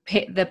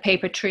the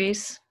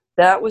Papetries?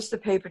 That was the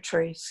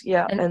Papetries,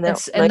 yeah. And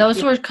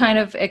those were kind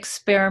of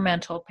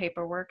experimental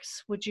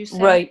paperworks, would you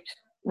say? Right,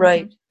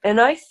 right. Mm-hmm.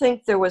 And I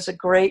think there was a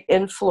great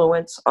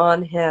influence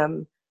on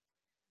him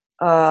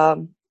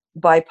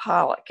by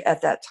Pollock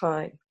at that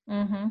time.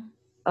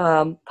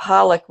 Mm-hmm.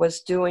 Pollock was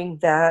doing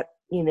that,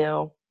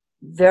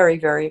 very,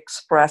 very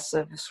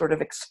expressive, sort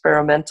of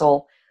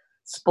experimental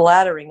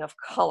splattering of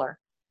color.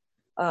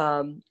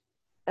 And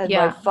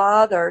my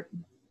father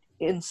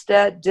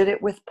instead did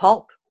it with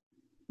pulp.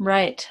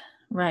 Right.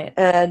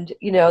 And,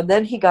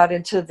 then he got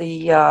into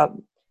the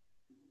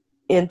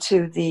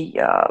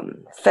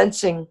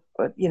fencing,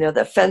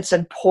 the fence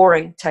and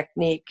pouring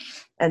technique,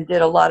 and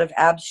did a lot of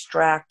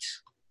abstract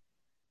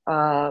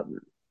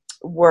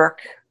work.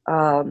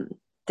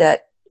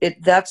 That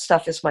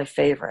stuff is my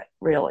favorite,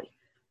 really.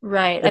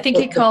 Right. I think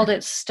he called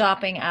it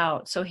stopping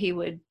out. So he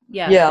would,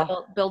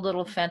 build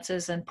little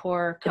fences and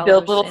pour colors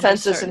build little into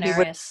fences, certain and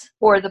he areas. would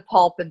pour the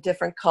pulp in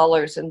different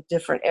colors in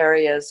different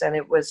areas. And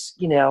it was,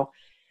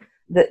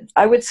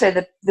 I would say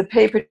that the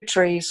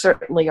Papetries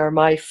certainly are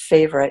my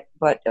favorite.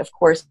 But of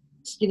course,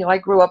 I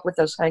grew up with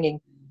those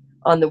hanging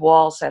on the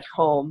walls at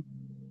home.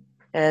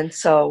 And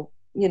so,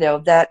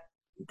 that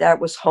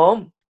was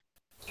home.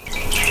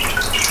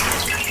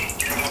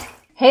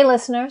 Hey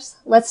listeners,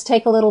 let's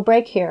take a little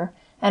break here,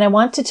 and I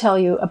want to tell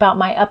you about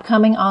my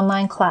upcoming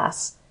online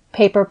class,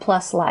 Paper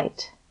Plus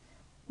Light.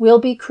 We'll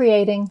be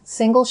creating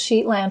single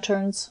sheet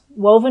lanterns,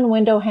 woven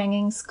window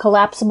hangings,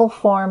 collapsible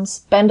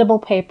forms,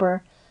 bendable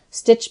paper,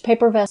 stitched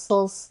paper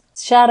vessels,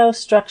 shadow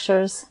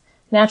structures,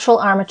 natural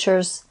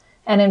armatures,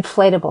 and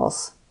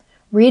inflatables.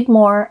 Read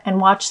more and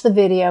watch the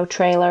video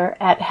trailer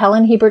at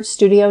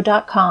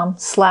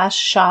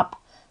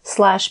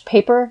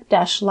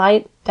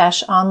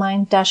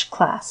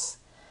helenhebert.studio.com/shop/paper-light-online-class.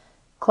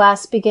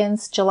 Class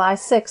begins July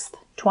 6th,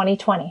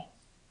 2020.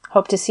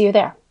 Hope to see you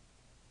there.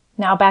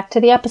 Now back to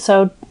the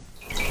episode.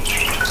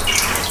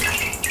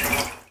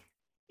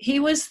 He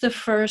was the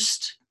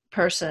first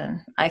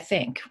person, I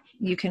think,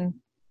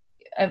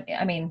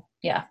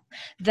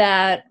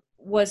 that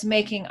was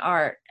making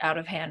art out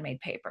of handmade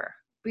paper.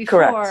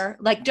 Before,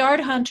 correct. Like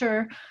Dard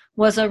Hunter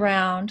was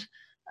around.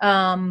 He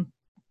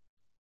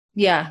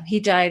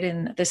died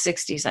in the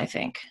 60s, I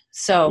think.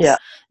 So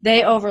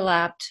they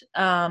overlapped.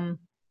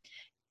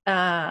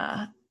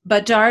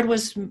 But Dard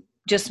was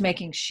just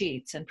making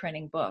sheets and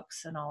printing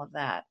books and all of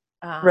that.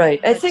 Right.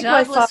 I think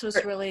Douglass my father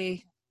was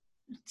really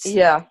he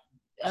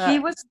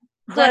was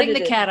letting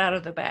the cat out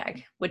of the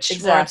bag,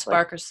 which Lawrence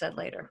Barker said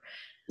later.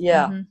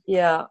 Yeah. Mm-hmm.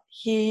 Yeah.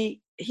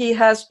 He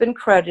has been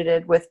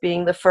credited with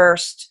being the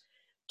first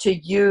to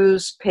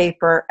use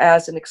paper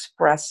as an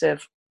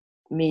expressive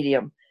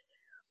medium.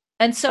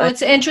 And so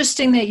it's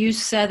interesting that you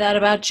said that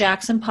about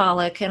Jackson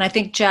Pollock. And I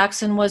think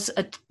Jackson was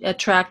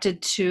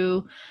attracted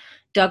to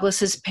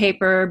Douglass's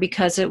paper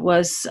because it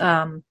was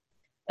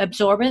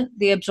absorbent.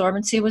 The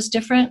absorbency was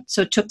different.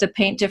 So it took the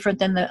paint different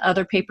than the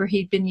other paper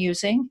he'd been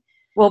using.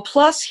 Well,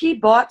 plus he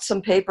bought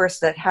some papers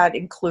that had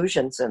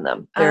inclusions in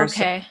them.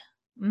 Okay.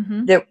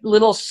 Mm-hmm. They're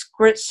little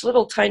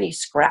tiny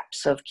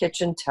scraps of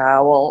kitchen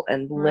towel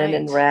and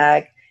linen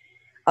rag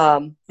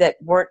that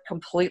weren't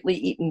completely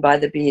eaten by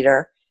the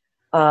beater.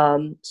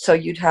 So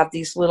you'd have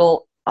these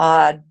little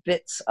odd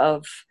bits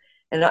of,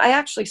 and I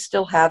actually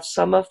still have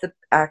some of the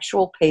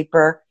actual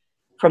paper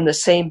from the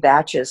same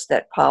batches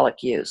that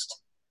Pollock used.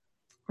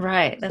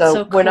 Right. That's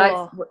so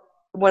cool.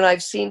 When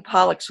I've seen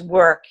Pollock's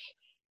work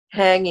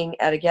hanging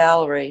at a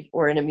gallery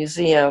or in a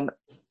museum,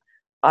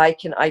 I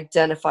can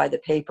identify the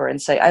paper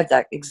and say, I have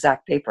that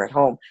exact paper at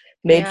home,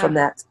 made from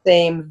that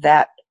same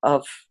vat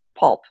of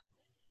pulp.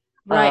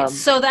 Right.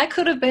 So that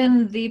could have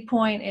been the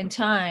point in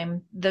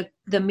time, the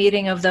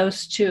meeting of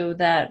those two,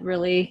 that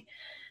really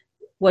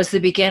was the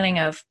beginning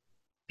of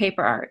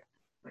paper art.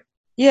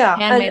 Yeah.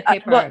 Handmade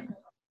paper art.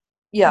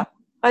 Yeah,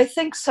 I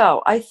think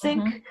so. I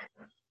think,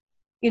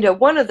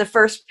 one of the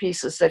first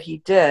pieces that he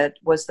did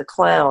was the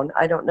clown.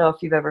 I don't know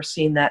if you've ever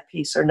seen that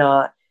piece or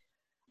not.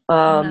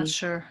 I'm not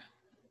sure.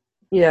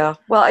 Yeah.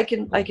 Well, I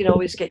can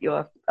always get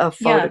you a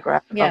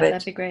photograph of it. Yeah,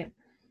 that'd be great.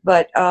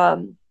 But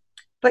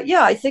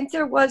yeah, I think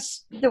there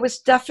was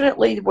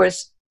definitely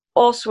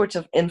all sorts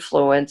of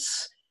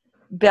influence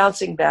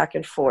bouncing back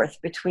and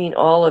forth between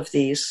all of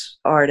these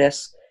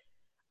artists.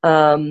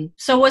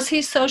 So was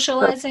he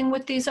socializing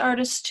with these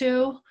artists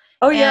too?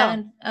 Oh yeah.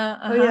 And,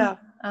 Oh yeah.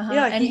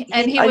 Yeah.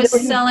 And he was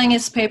selling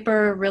his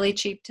paper really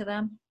cheap to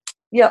them.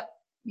 Yep.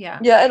 Yeah.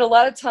 Yeah. And a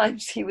lot of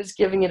times he was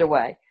giving it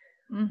away.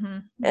 Mm-hmm.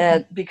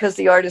 And because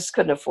the artists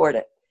couldn't afford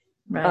it.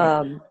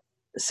 Right.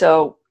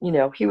 So,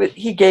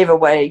 he gave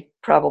away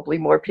probably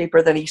more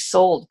paper than he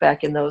sold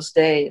back in those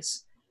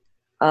days.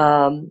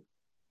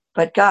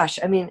 But gosh,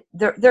 I mean,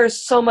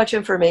 there's so much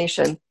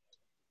information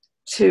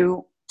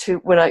to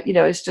when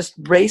it's just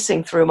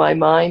racing through my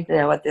mind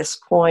now at this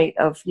point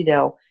of,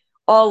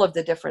 all of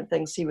the different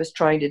things he was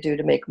trying to do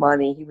to make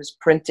money. He was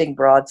printing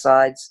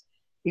broadsides.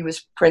 He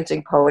was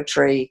printing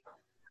poetry.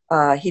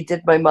 He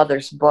did my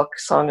mother's book,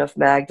 Song of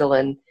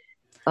Magdalene.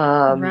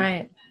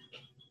 Right.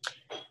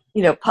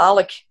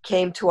 Pollock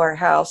came to our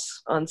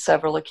house on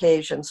several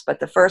occasions, but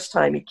the first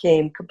time he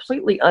came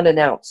completely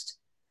unannounced.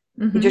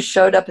 Mm-hmm. He just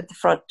showed up at the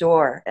front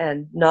door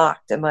and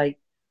knocked, and my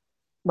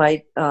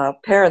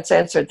parents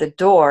answered the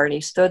door, and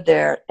he stood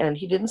there, and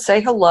he didn't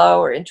say hello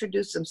or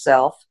introduce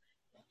himself.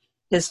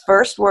 His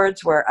first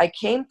words were, "I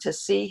came to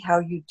see how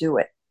you do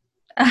it."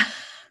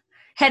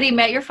 Had he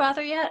met your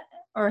father yet,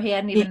 or he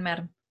hadn't even met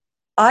him?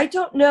 I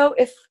don't know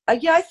if,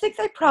 I think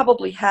they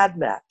probably had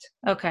met.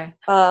 Okay.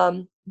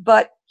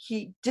 But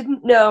he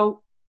didn't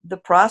know the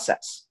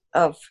process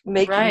of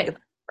making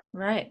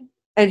Right.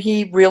 And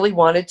he really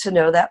wanted to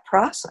know that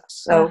process.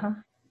 So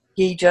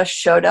he just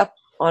showed up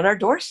on our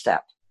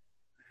doorstep.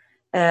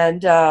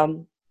 And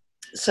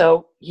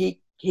so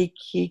he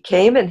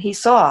came and he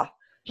saw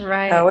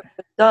how it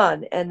was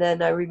done. And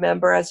then I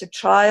remember as a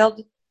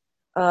child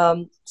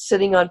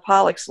sitting on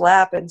Pollock's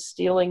lap and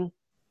stealing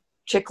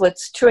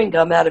Chiclets chewing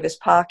gum out of his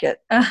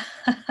pocket.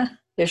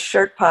 His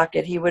shirt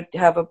pocket, he would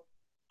have a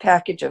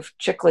package of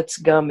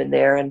Chiclets gum in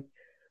there, and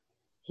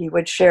he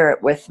would share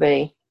it with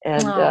me.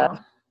 And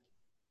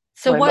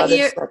so what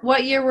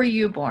year were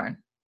you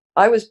born?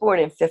 I was born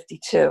in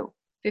 52.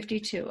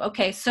 52.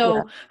 Okay.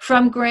 So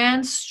from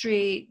Grand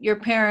Street, your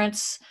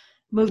parents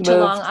moved to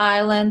Long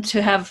Island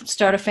to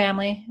start a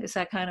family? Is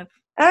that kind of?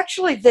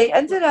 Actually, they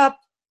ended up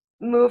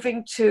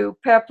moving to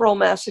Pepperell,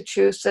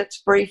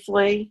 Massachusetts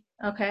briefly.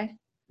 Okay.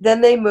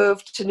 Then they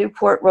moved to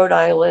Newport, Rhode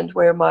Island,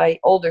 where my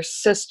older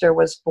sister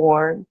was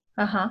born.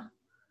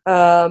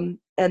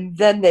 And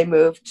then they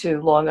moved to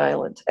Long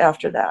Island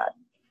after that.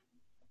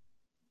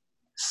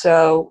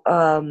 So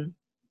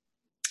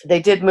they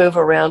did move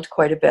around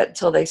quite a bit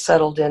until they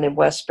settled in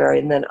Westbury.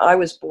 And then I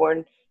was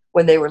born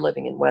when they were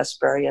living in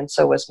Westbury, and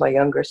so was my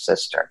younger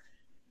sister.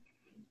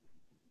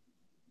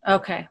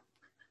 Okay.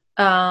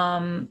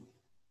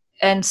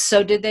 And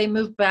so did they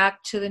move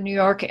back to the New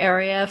York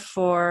area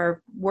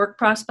for work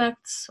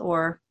prospects,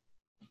 or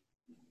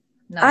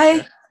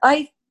not?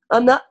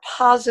 I'm not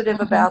positive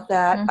about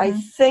that. I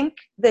think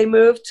they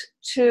moved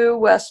to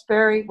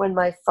Westbury when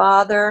my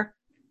father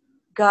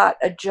got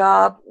a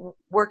job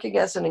working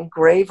as an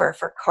engraver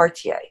for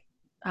Cartier.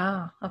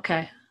 Oh,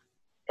 okay.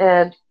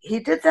 And he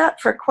did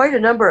that for quite a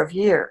number of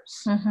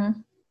years.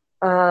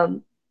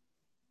 And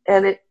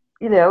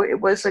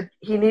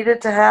he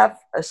needed to have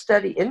a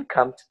steady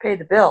income to pay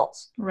the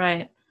bills.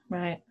 Right.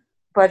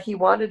 But he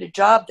wanted a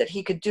job that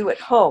he could do at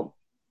home.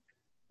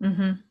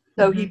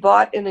 So he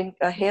bought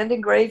a hand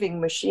engraving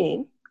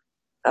machine,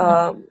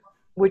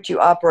 which you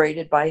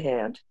operated by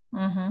hand.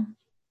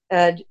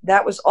 And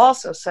that was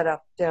also set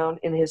up down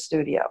in his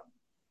studio.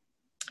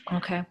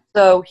 Okay.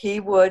 So he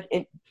would,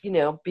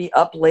 be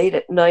up late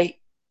at night,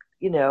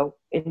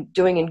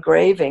 doing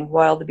engraving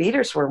while the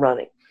beaters were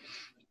running.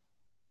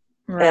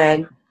 Right.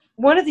 And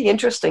one of the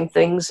interesting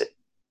things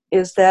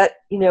is that,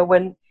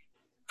 when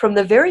from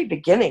the very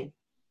beginning,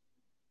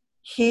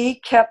 he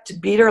kept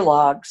beater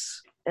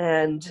logs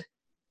and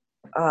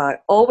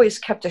always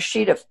kept a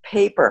sheet of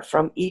paper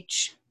from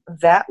each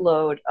vat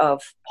load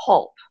of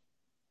pulp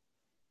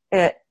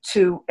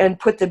and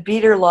put the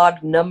beater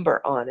log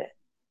number on it.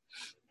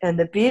 And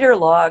the beater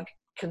log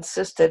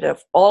consisted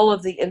of all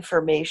of the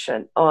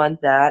information on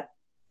that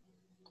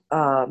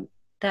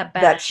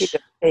sheet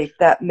of tape,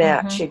 that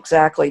match,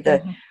 exactly.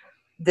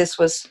 This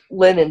was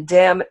linen,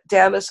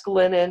 damask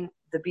linen.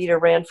 The beater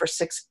ran for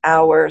 6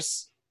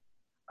 hours.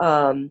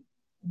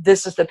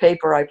 This is the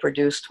paper I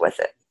produced with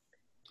it.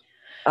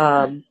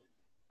 And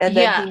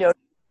then he noticed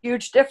a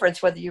huge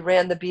difference whether you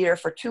ran the beater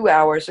for 2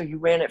 hours or you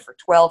ran it for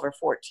 12 or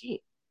 14.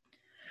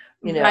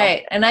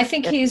 Right. And I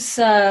think he's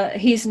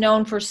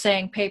known for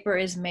saying paper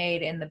is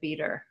made in the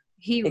beater.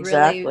 He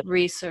really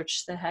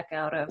researched the heck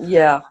out of.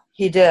 Yeah,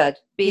 he did.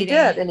 Beating. He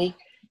did. And he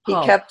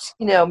kept,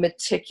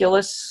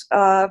 meticulous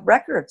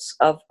records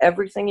of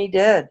everything he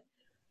did.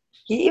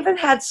 He even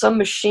had some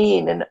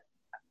machine and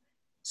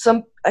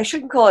I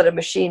shouldn't call it a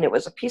machine. It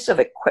was a piece of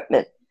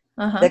equipment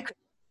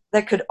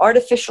that could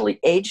artificially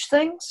age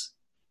things.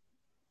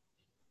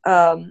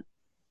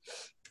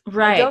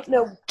 Right. I don't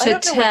know. To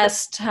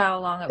test how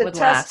long it would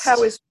last. To test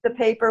how the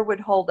paper would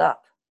hold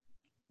up.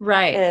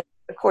 Right. And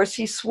of course,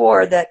 he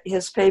swore that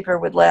his paper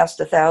would last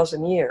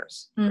 1,000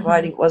 years,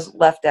 providing it wasn't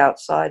left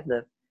outside in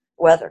the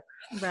weather.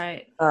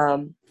 Right.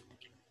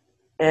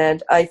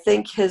 And I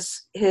think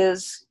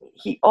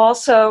he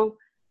also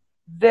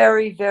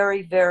very,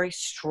 very, very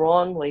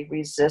strongly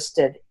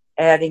resisted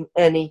adding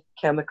any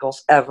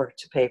chemicals ever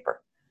to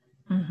paper.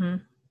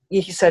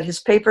 He said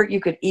his paper, you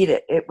could eat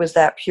it. It was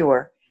that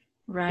pure.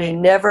 Right.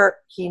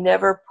 He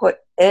never put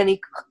any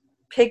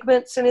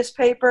pigments in his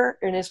paper,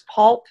 in his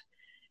pulp.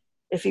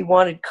 If he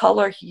wanted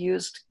color, he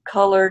used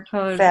colored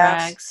fast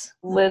rags.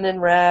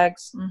 Linen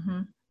rags.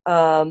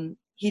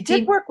 He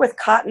did work with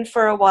cotton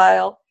for a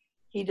while.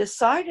 He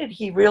decided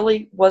he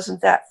really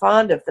wasn't that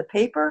fond of the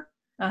paper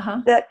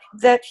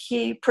that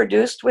he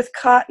produced with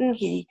cotton.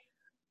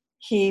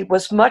 He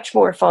was much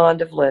more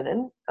fond of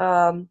linen.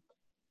 And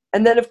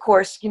then, of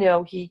course,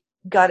 he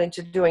got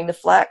into doing the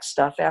flax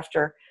stuff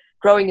after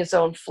growing his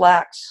own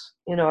flax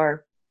on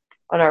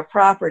our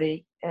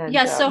property. And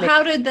Yeah, so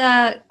how did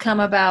that come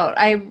about?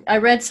 I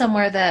read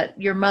somewhere that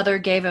your mother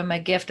gave him a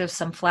gift of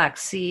some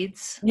flax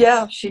seeds.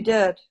 yeah, she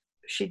did,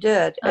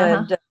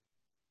 Uh-huh.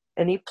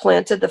 and he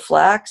planted the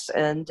flax,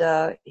 and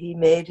he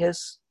made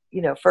his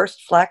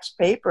first flax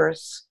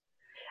papers.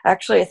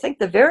 Actually, I think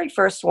the very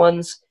first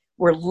ones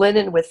were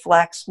linen with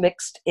flax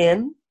mixed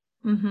in.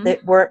 Mm-hmm. They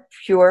weren't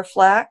pure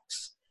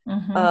flax.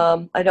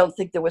 Mm-hmm. I don't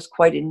think there was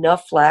quite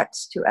enough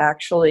flax to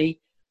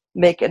actually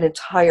make an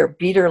entire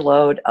beater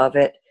load of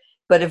it,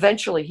 but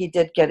eventually he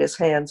did get his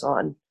hands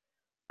on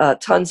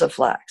tons of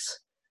flax.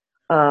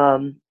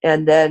 And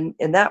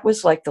that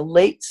was like the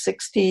late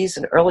 60s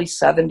and early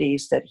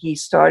 70s that he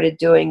started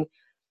doing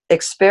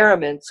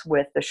experiments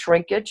with the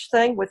shrinkage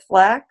thing with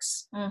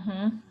flax.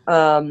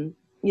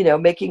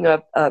 Mm-hmm. Making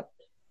a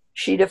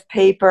sheet of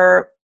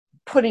paper,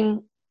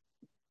 putting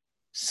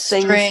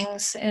things.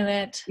 Strings in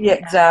it. Yeah,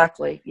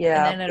 exactly. And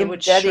Yeah. then it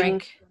would Embedding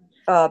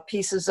shrink.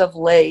 pieces of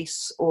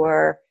lace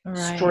or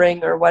Right.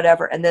 string or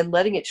whatever, and then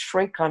letting it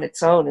shrink on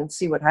its own and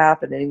see what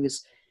happened. And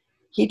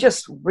he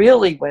just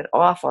really went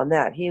off on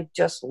that. He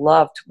just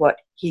loved what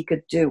he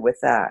could do with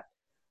that.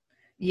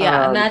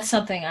 Yeah, and that's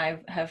something I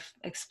have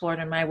explored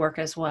in my work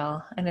as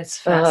well, and it's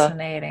Uh,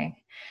 fascinating.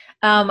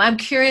 I'm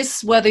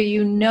curious whether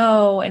you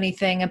know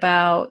anything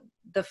about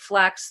the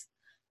flax,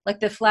 like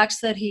the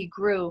flax that he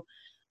grew.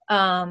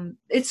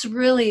 It's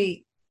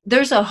really,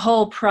 there's a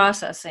whole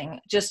processing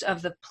just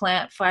of the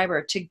plant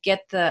fiber to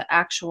get the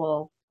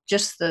actual,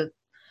 just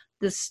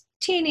this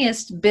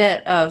teeniest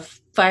bit of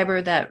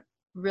fiber that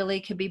really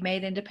could be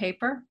made into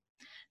paper.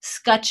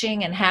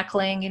 Scutching and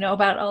hackling,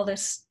 about all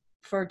this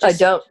for I just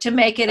don't. to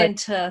make it I,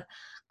 into yeah.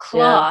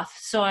 cloth.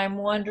 So I'm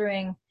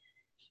wondering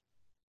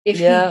if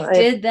he Yeah.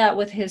 did that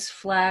with his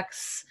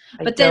flax.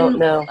 I But don't then,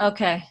 know.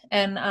 okay,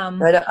 and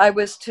I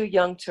was too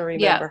young to yeah,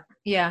 remember.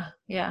 yeah.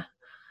 Yeah.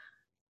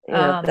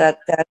 Um,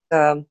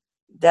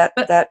 That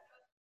but that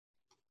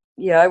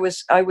yeah, I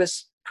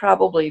was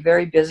probably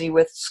very busy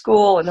with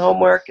school and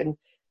homework and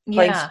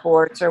playing yeah,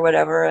 sports or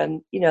whatever.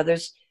 And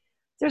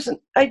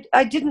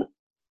I didn't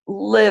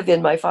live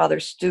in my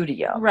father's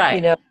studio.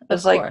 right, It of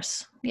was like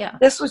course, yeah,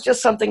 this was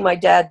just something my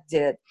dad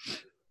did,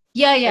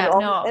 and yeah. all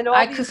No, and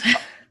I could.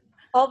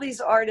 all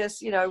these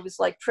artists. I was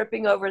like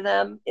tripping over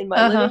them in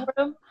my living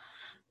Uh-huh.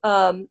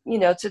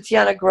 room.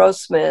 Tatiana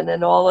Grossman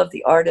and all of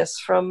the artists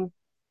from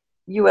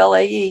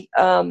ULAE.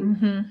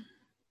 Mm-hmm.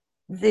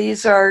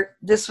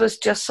 This was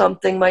just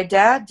something my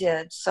dad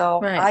did. So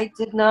Right. I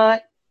did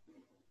not,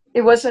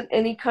 it wasn't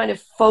any kind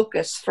of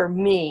focus for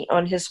me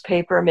on his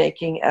paper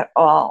making at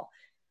all.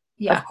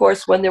 Of Yeah.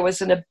 course, when there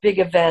was a big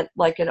event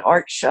like an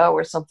art show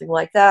or something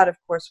like that, of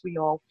course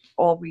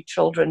all we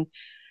children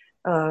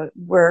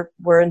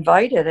were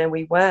invited and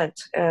we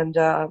went. And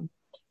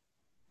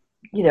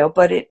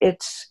but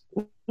it's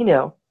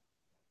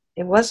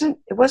it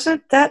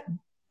wasn't that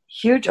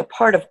huge a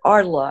part of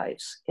our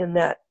lives in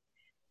that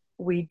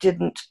we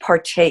didn't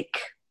partake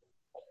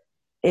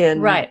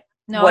in Right.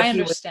 No, what I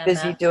he was understand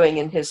busy that. doing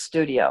in his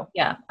studio.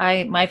 Yeah.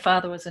 My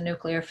father was a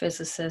nuclear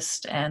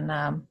physicist, and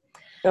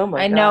Oh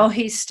my I know God.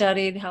 he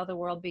studied how the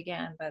world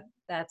began, but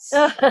that's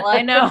all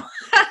I know.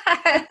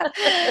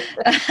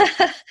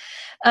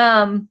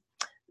 um,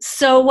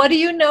 so what do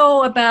you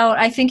know about,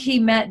 I think he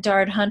met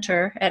Dard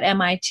Hunter at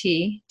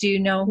MIT. Do you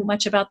know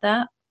much about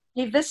that?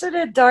 He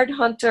visited Dart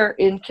Hunter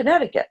in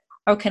Connecticut.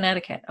 Oh,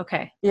 Connecticut.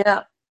 Okay.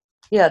 Yeah.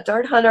 Yeah.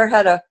 Dart Hunter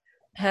Had a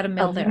a,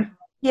 mill there.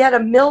 he had a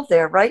mill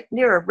there right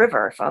near a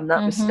river, if I'm not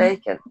Mm-hmm.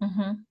 mistaken.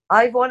 Mm-hmm.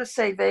 I want to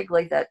say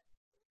vaguely that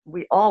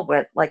we all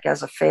went like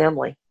as a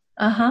family,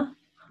 Uh-huh.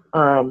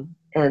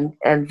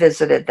 and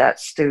visited that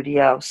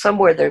studio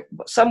somewhere there.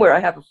 Somewhere I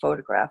have a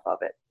photograph of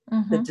it,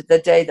 Mm-hmm. the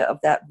day of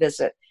that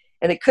visit.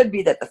 And it could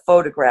be that the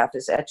photograph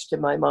is etched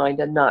in my mind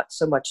and not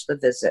so much the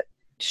visit.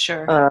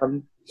 Sure.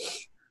 Um,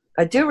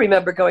 I do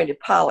remember going to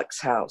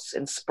Pollock's house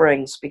in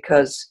Springs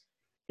because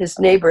his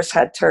neighbors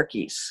had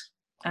turkeys.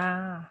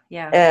 Ah,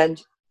 yeah. And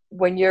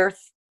when you're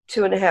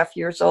 2.5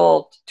 years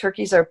old,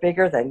 turkeys are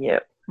bigger than you.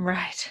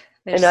 Right.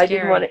 They're And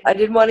scary. I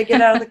didn't want to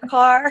get out of the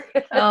car.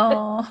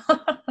 Oh.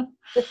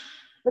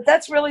 But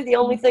that's really the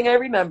only thing I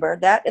remember.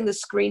 That and the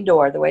screen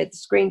door, the way the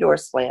screen door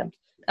slammed.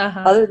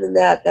 Uh-huh. Other than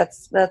that,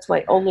 that's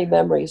my only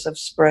memories of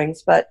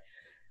Springs. But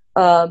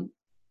um,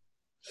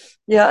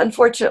 yeah,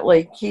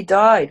 unfortunately, he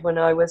died when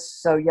I was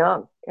so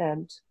young,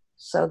 and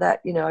so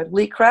that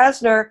Lee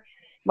Krasner,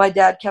 my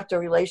dad kept a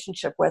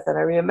relationship with, and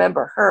I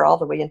remember her all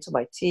the way into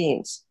my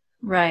teens.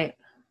 Right.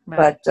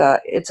 Right.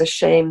 But it's a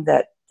shame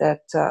that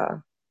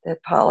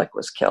Pollock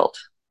was killed.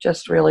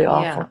 Just really Yeah.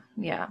 awful.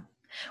 Yeah.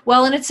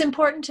 Well, and it's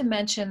important to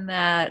mention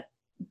that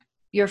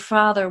your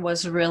father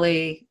was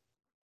really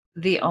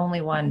the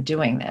only one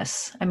doing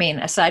this. I mean,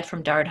 aside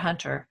from Dard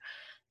Hunter,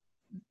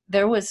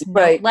 there was no,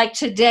 Right. like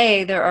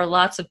today, there are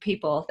lots of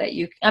people that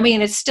I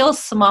mean, it's still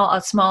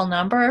a small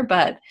number,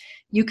 but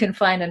you can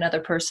find another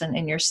person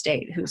in your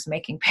state who's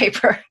making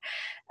paper.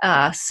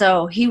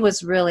 So he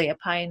was really a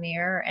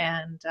pioneer,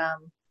 and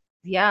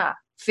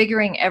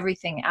figuring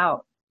everything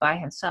out by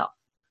himself.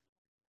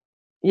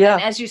 Yeah.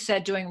 And as you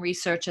said, doing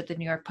research at the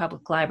New York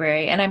Public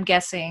Library. And I'm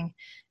guessing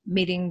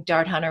meeting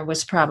Dart Hunter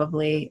was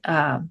probably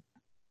a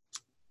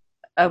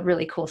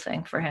really cool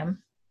thing for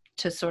him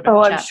to sort of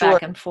I'm chat sure.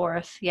 back and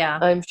forth. Yeah.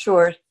 I'm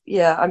sure.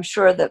 Yeah, I'm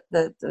sure that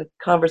the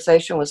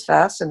conversation was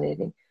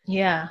fascinating.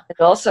 Yeah. And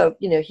also,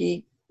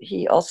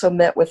 he also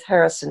met with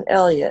Harrison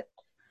Elliott.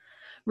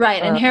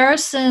 Right. And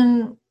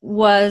Harrison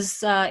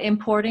was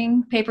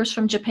importing papers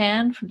from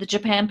Japan, from the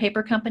Japan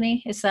Paper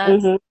Company. Is that?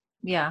 Mm-hmm.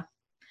 Yeah.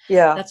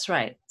 Yeah. That's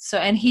right. So,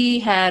 and he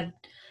had,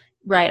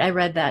 right, I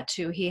read that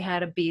too. He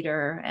had a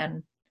beater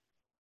and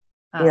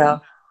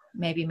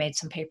maybe made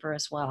some paper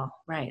as well.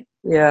 Right.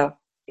 Yeah.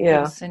 Yeah.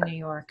 He was in New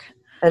York.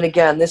 And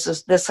again,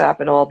 this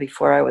happened all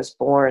before I was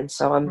born,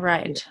 so I'm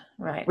right.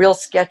 real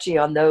sketchy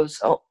on those.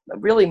 Oh,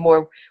 really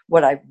more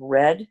what I've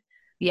read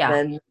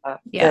than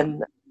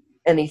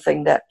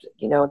anything that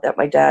that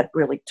my dad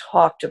really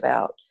talked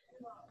about.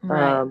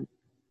 Right.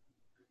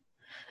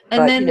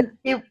 And then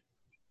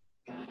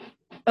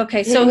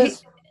okay, so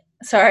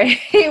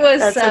he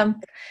was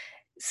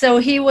so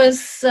he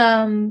was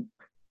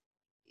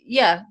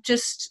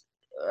just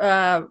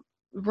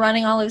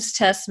running all his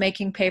tests,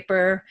 making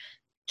paper,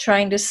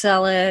 trying to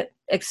sell it,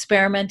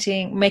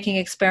 experimenting, making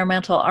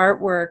experimental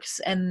artworks,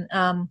 and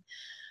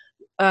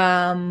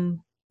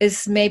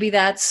is maybe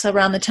that's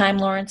around the time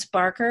Lawrence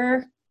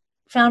Barker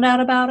found out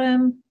about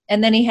him.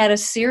 And then he had a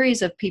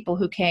series of people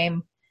who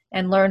came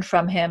and learned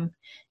from him,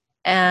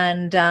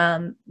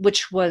 and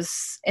which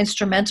was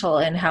instrumental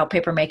in how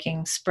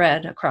papermaking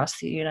spread across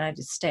the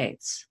United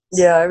States.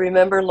 Yeah, I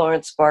remember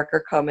Lawrence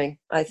Barker coming.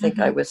 I think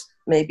I was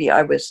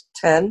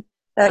 10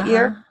 that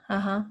year.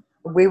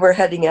 We were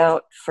heading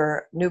out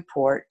for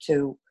Newport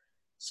to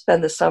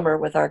spend the summer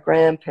with our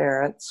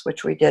grandparents,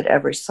 which we did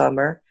every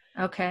summer.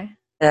 Okay.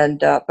 And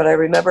but I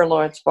remember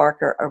Lawrence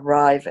Barker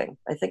arriving.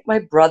 I think my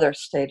brother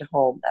stayed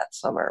home that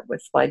summer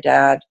with my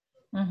dad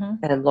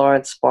and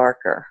Lawrence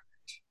Barker.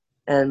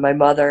 And my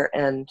mother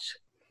and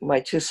my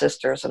two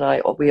sisters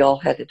and we all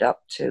headed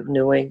up to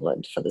New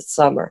England for the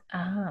summer.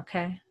 Oh,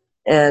 okay.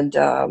 And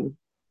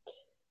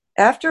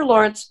after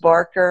Lawrence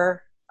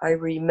Barker, I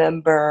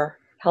remember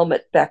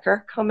Helmut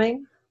Becker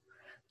coming.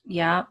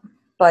 Yeah.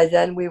 By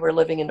then, we were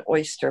living in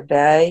Oyster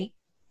Bay.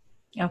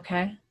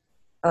 Okay.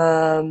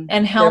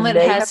 And Helmut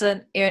has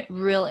a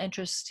real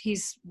interest.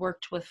 He's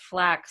worked with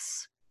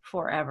flax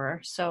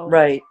forever. So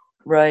right.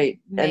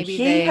 And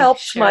he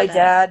helped my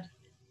dad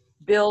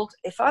build,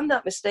 if I'm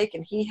not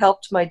mistaken, he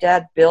helped my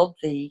dad build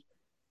the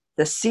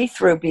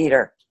see-through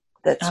beater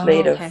that's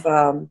made of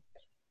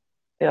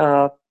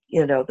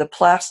the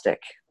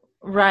plastic.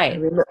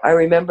 Right. I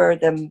remember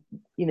them,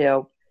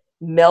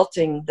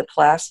 melting the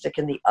plastic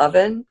in the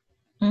oven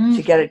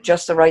to get it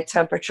just the right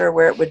temperature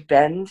where it would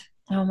bend.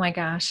 Oh my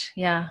gosh.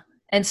 Yeah.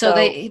 And so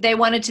they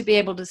wanted to be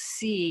able to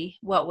see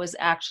what was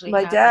actually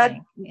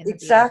happening.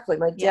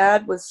 My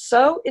dad was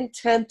so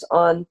intent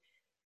on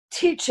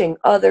teaching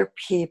other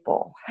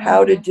people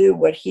how to do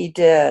what he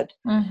did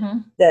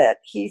that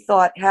he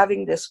thought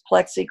having this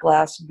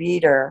plexiglass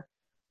beater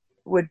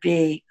would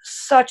be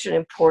such an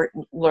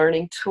important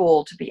learning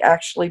tool to be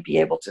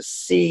able to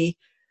see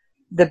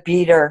the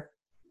beater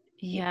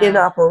in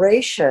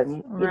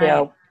operation,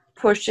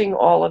 pushing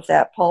all of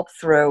that pulp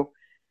through.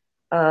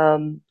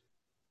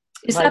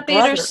 Is that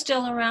beater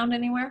still around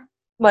anywhere?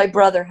 My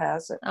brother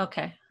has it.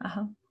 Okay.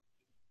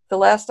 The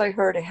last I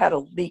heard, it had a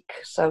leak,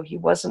 so he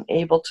wasn't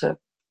able to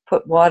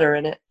put water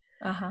in it.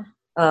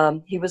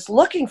 He was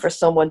looking for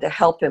someone to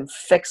help him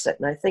fix it,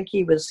 and I think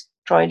he was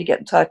trying to get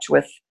in touch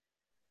with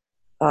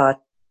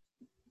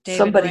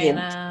somebody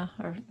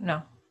or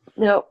no.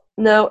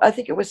 No, I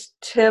think it was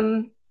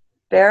Tim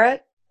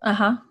Barrett.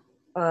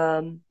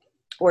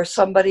 Or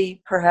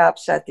somebody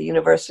perhaps at the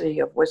University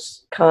of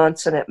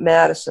Wisconsin at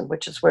Madison,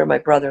 which is where my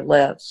brother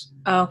lives.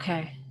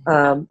 Okay.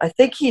 I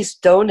think he's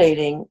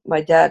donating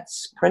my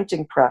dad's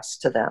printing press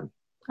to them.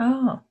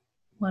 Oh,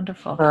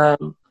 wonderful.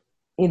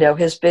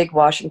 His big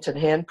Washington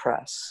hand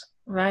press.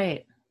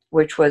 Right.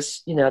 Which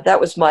was, that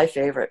was my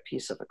favorite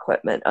piece of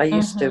equipment. I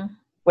used to,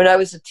 when I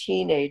was a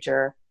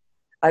teenager,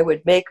 I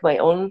would make my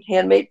own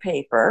handmade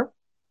paper,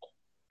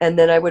 and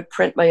then I would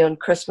print my own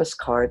Christmas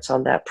cards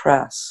on that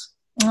press.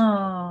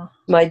 Oh.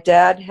 My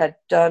dad had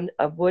done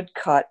a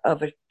woodcut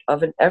of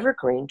an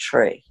evergreen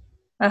tree.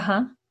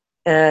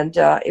 And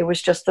it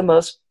was just the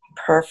most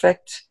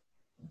perfect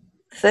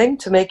thing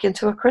to make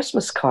into a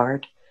Christmas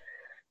card.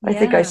 I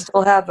think I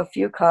still have a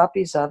few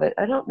copies of it.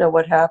 I don't know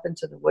what happened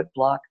to the wood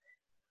block.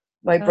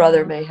 My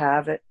brother may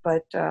have it,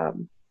 but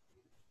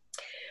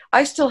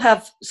I still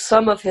have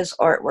some of his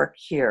artwork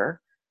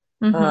here.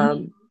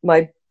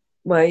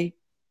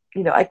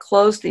 I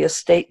closed the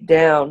estate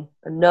down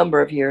a number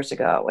of years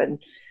ago, and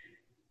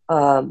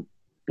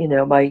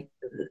my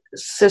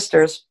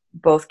sisters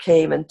both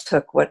came and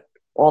took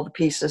all the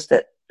pieces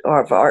that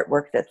are of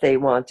artwork that they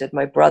wanted.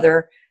 My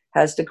brother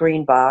has the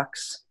green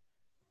box.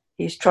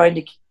 He's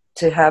trying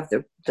to have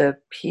the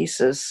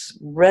pieces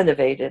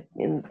renovated.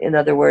 In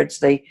other words,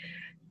 they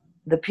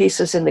the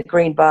pieces in the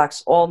green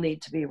box all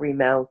need to be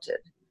remounted.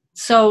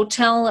 So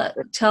tell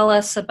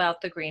us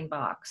about the green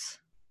box.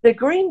 The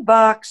green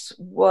box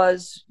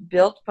was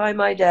built by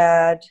my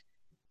dad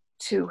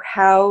to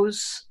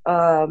house,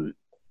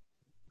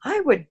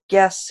 I would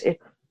guess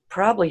it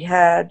probably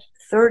had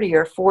 30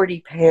 or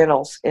 40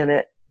 panels in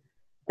it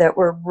that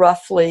were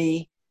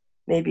roughly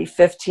maybe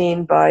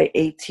 15 by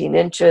 18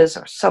 inches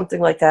or something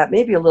like that,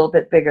 maybe a little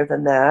bit bigger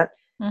than that.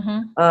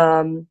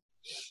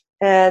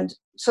 And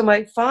so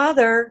my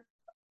father,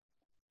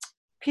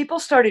 people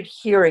started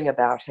hearing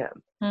about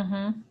him.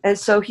 And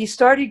so he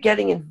started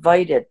getting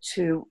invited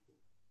to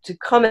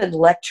come and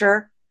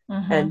lecture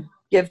and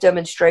give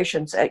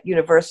demonstrations at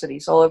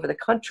universities all over the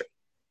country.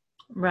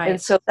 Right.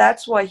 And so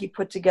that's why he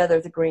put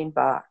together the green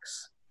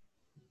box.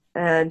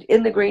 And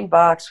in the green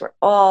box were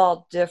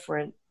all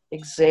different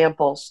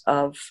examples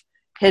of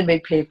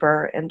handmade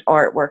paper and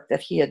artwork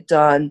that he had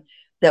done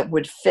that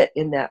would fit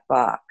in that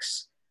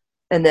box.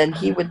 And then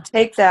he would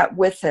take that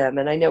with him.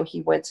 And I know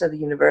he went to the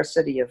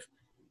University of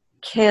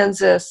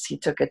Kansas. He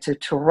took it to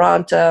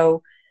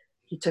Toronto.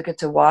 He took it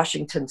to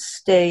Washington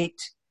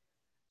State.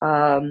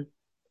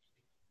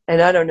 And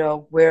I don't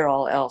know where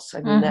all else.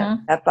 I mean,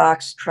 that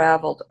box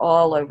traveled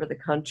all over the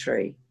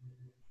country.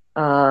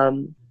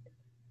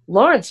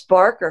 Lawrence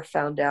Barker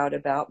found out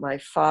about my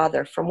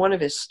father from one of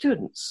his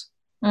students,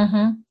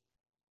 who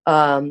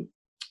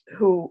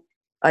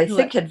I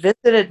think had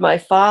visited my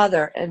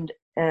father and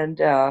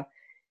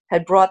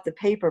had brought the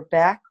paper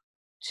back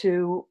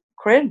to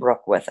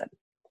Cranbrook with him.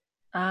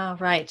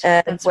 Right.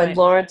 And that's when right.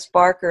 Lawrence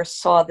Barker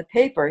saw the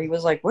paper, he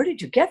was like, "Where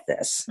did you get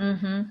this?"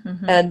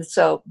 And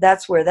so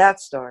that's where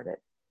that started.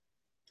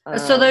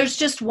 So there's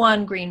just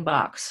one green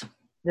box.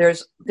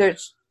 There's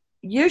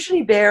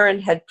Eugenie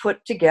Barron had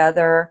put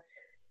together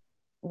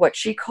what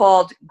she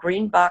called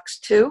Green Box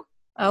 2.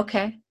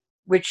 Okay.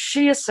 Which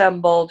she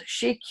assembled,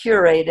 she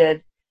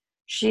curated,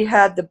 she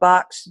had the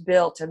box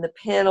built and the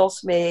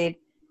panels made,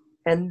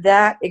 and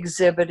that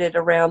exhibited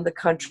around the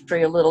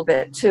country a little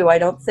bit too. I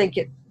don't think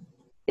it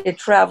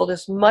traveled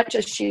as much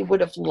as she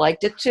would have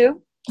liked it to.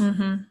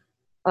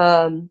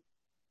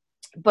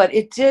 But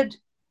it did,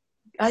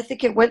 I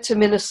think it went to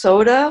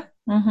Minnesota.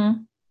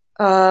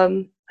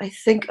 I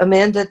think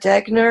Amanda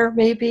Degner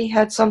maybe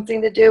had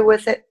something to do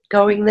with it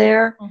going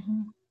there.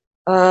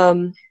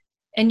 And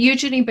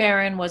Eugenie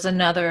Barron was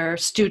another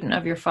student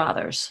of your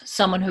father's,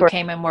 someone who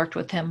came and worked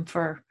with him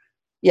for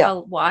a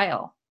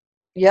while.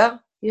 Yeah.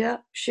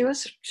 She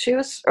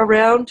was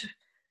around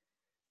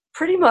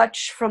pretty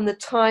much from the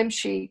time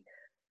she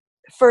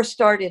first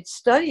started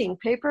studying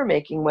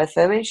papermaking with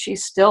him, and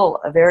she's still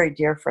a very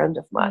dear friend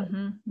of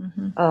mine.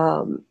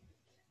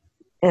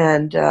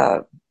 And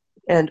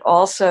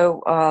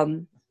also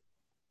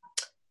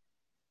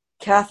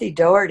Kathy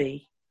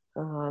Doherty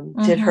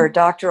did her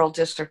doctoral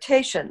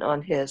dissertation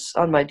on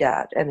my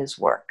dad and his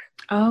work.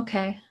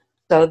 Okay.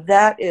 So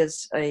that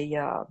is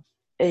a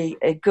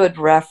good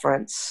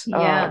reference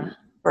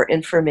for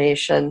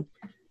information.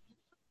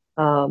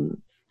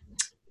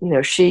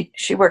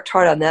 She worked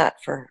hard on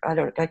that for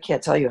I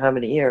can't tell you how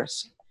many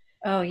years.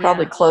 Oh yeah.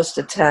 Probably close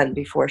to 10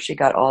 before she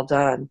got all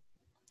done.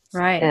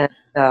 Right.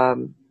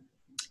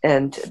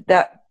 And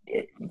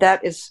that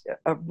is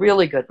a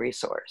really good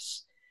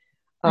resource.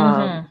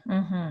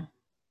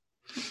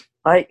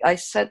 I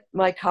sent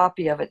my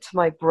copy of it to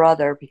my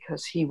brother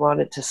because he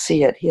wanted to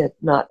see it. He had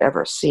not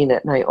ever seen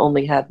it, and I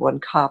only had one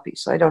copy,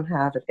 so I don't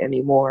have it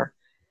anymore.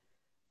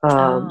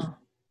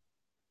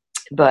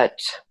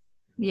 But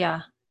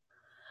yeah.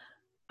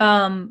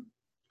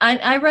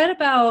 I read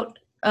about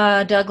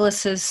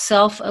Douglass's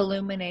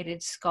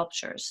self-illuminated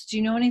sculptures. Do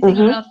you know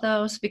anything about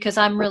those? Because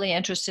I'm really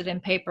interested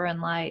in paper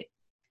and light.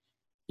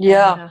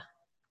 Yeah.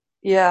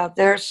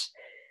 There's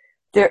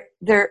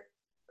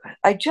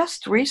I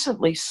just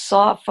recently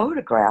saw a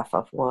photograph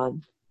of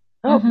one.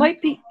 Oh, it might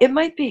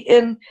be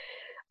in,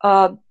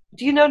 do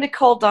you know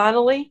Nicole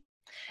Donnelly?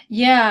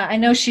 Yeah, I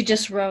know she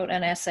just wrote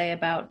an essay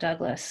about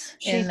Douglass.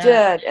 She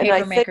did.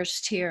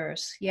 Papermaker's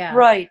Tears. Yeah.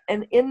 Right.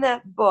 And in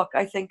that book,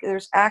 I think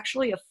there's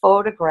actually a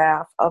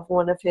photograph of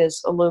one of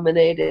his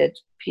illuminated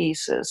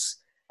pieces.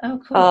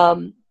 Oh,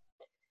 cool.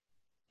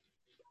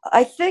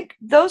 I think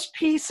those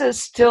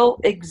pieces still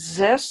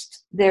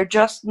exist. They're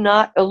just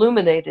not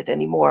illuminated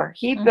anymore.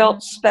 He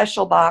built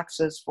special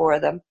boxes for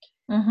them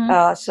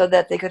so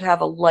that they could have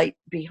a light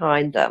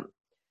behind them.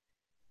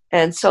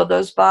 And so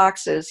those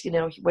boxes,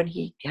 when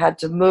he had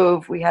to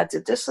move, we had to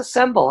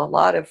disassemble a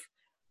lot of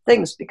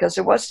things because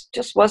there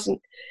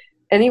wasn't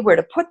anywhere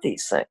to put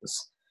these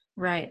things.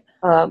 Right.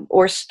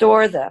 Or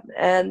store them.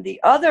 And the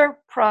other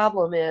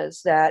problem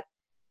is that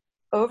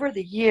over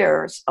the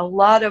years, a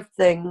lot of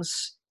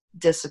things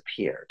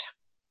disappeared,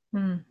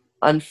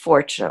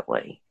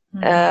 unfortunately.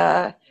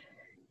 Artwork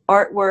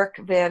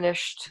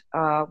vanished.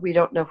 We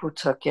don't know who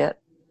took it.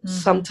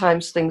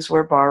 Sometimes things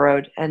were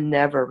borrowed and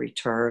never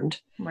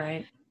returned.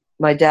 Right.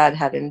 My dad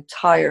had an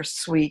entire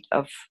suite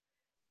of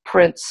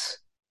prints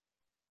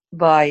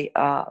by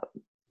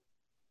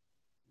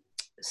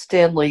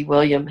Stanley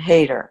William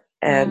Hayter,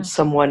 and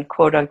someone,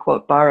 quote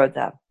unquote, borrowed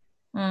them.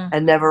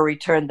 and never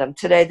returned them.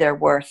 Today they're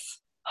worth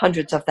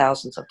hundreds of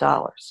thousands of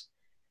dollars.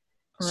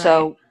 Right.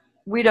 So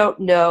we don't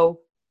know.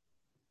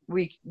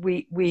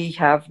 We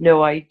have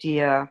no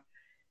idea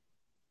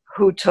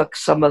who took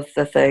some of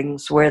the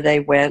things, where they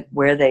went,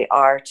 where they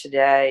are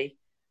today.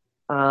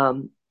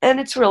 And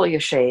it's really a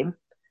shame.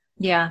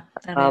 Yeah,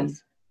 that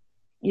is.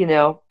 You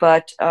know,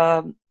 but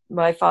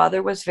my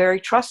father was very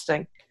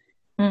trusting.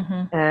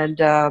 And,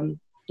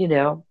 you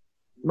know,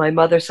 my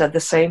mother said the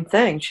same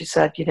thing. She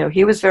said, you know,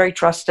 he was very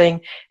trusting,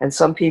 and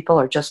some people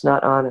are just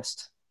not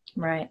honest.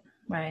 Right,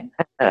 right.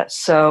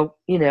 So,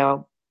 you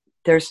know,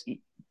 there's, you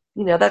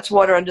know, that's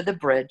water under the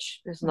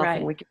bridge. There's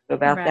nothing we can do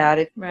about that.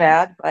 It's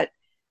bad, but,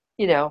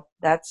 you know,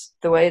 that's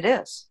the way it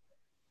is.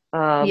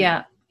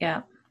 Yeah.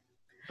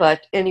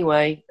 But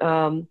anyway,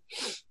 you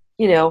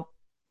know,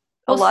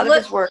 a lot of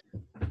his work.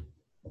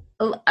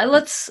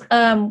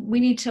 We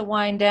need to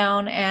wind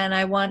down, and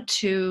I want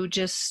to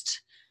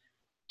just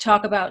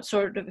talk about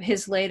sort of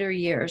his later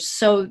years.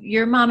 So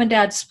your mom and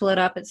dad split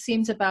up. It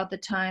seems about the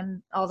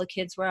time all the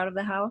kids were out of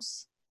the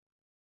house.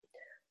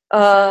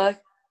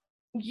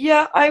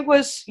 Yeah,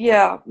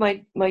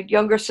 my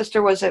younger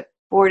sister was at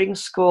boarding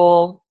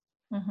school.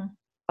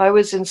 I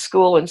was in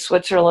school in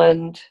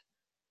Switzerland.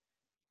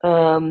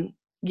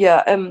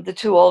 Yeah, and the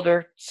two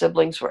older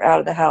siblings were out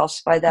of the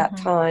house by that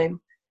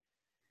time.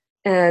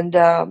 And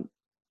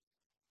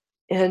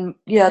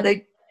yeah,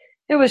 it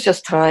was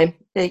just time.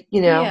 They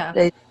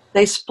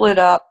split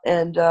up,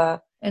 and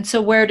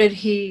so where did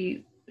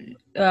he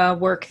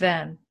work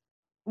then?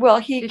 Well,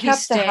 he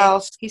kept the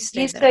house. He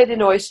stayed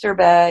in Oyster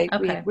Bay.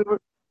 Okay.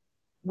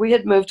 We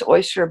had moved to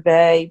Oyster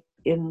Bay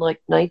in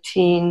like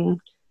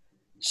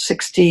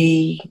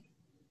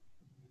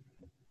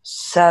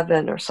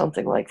 1967 or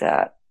something like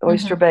that.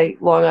 Oyster Bay,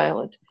 Long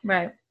Island.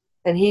 Right.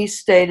 And he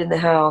stayed in the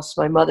house.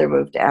 My mother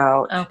moved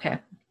out. Okay.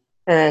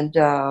 And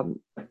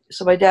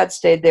so my dad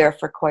stayed there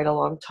for quite a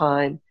long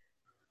time.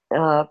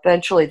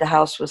 Eventually the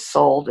house was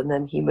sold, and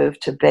then he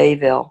moved to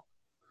Bayville,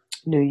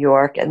 New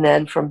York. And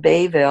then from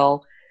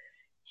Bayville,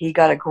 he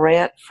got a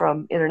grant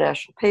from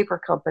International Paper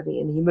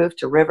Company, and he moved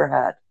to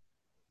Riverhead.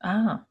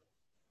 Oh.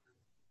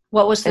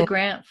 What was the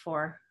grant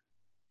for?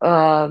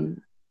 Not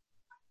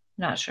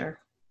sure.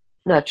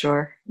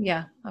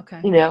 Yeah.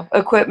 Okay. You know,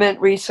 equipment,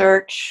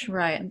 research.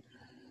 Right.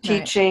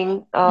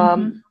 Teaching.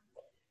 I'm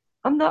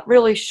not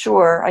really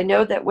sure. I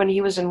know that when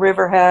he was in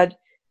Riverhead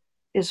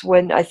is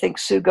when I think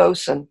Sue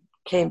Gosen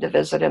came to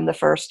visit him the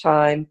first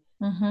time.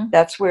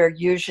 That's where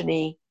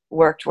Eugenie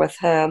worked with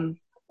him.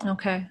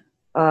 Okay.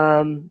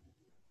 And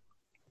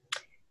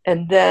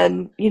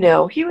then, you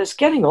know, he was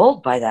getting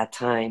old by that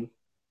time.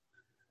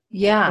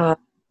 Yeah.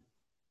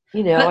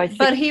 You know,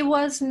 but he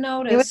was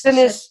noticed. He was in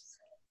his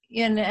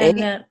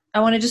I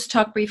want to just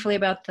talk briefly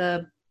about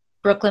the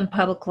Brooklyn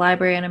Public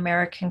Library and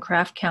American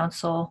Craft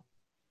Council.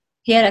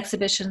 He had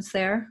exhibitions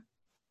there.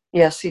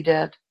 Yes, he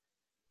did.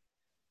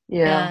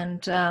 Yeah.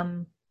 And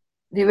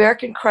the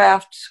American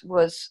Craft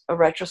was a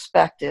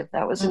retrospective.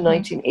 That was in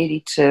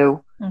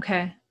 1982.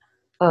 Okay.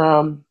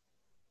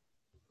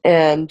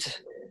 And,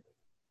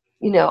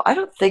 you know, I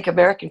don't think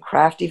American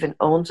Craft even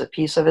owns a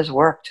piece of his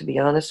work, to be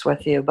honest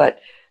with you. But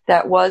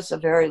that was a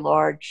very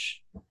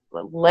large,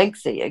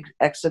 lengthy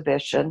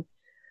exhibition,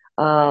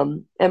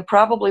 and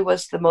probably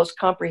was the most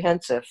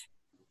comprehensive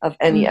of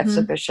any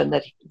exhibition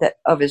that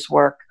of his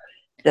work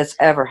that's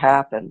ever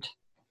happened.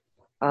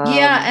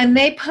 Yeah, and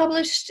they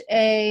published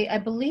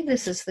I believe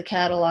this is the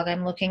catalog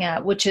I'm looking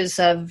at, which is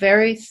a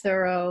very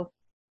thorough.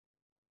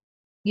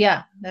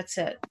 Yeah, that's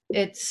it.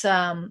 It's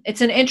an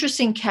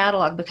interesting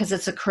catalog because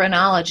it's a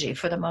chronology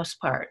for the most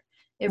part.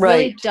 It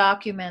really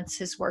documents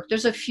his work.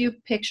 There's a few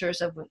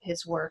pictures of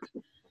his work,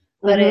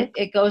 but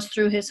it goes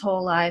through his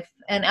whole life.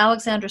 And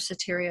Alexandra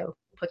Sotirio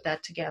put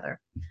that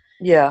together.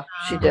 Yeah,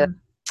 she did.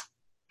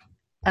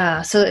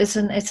 So it's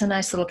a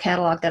nice little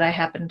catalog that I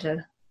happened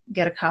to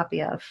get a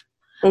copy of.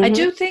 I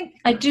do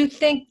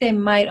think they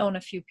might own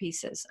a few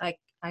pieces. I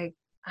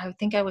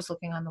think I was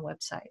looking on the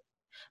website,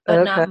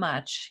 but not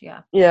much.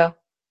 Yeah. Yeah.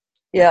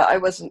 I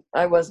wasn't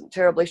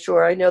terribly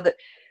sure. I know that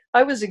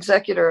I was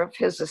executor of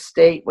his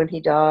estate when he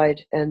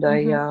died, and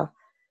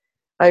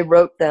I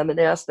wrote them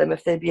and asked them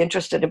if they'd be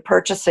interested in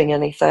purchasing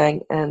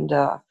anything, and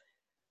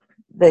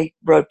they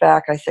wrote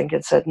back, I think,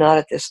 and said not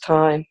at this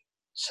time.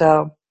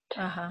 So.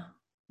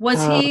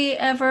 Was he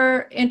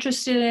ever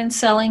interested in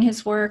selling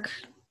his work?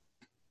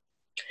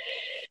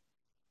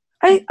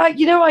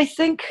 I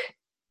think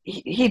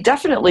he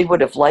definitely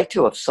would have liked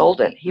to have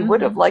sold it. He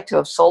would have liked to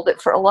have sold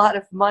it for a lot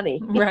of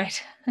money. Right.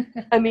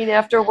 I mean,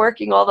 after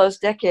working all those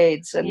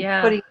decades and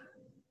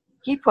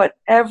he put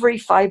every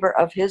fiber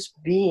of his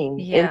being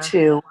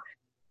into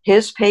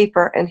his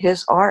paper and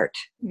his art.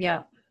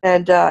 Yeah.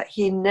 And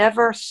he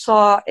never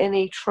saw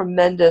any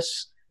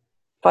tremendous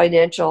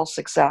financial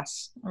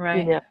success.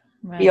 Right. You know,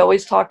 he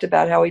always talked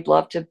about how he'd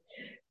love to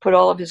put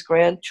all of his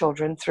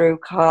grandchildren through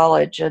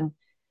college and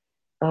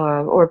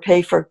or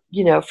pay for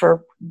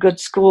good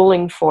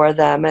schooling for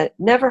them. It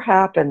never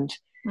happened.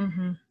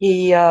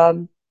 He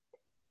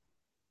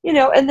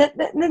and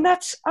then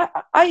that's,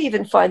 I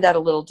even find that a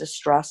little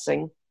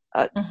distressing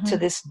to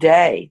this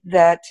day,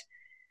 that,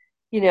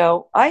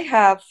 I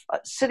have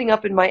sitting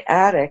up in my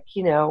attic,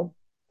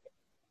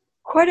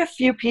 quite a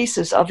few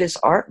pieces of his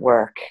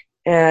artwork.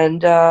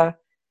 And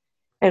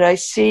I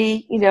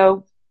see,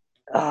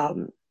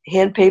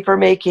 Hand Paper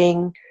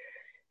Making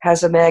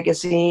has a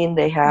magazine.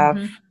 They have,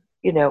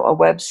 a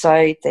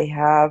website. They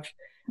have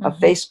a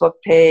Facebook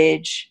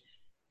page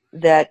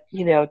that,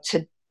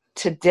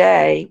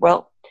 today,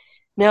 well,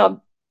 now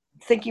I'm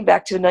thinking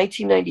back to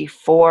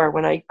 1994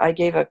 when I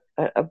gave a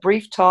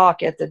brief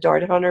talk at the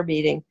Dart Hunter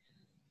meeting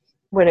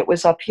when it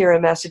was up here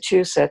in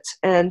Massachusetts.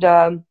 And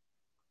at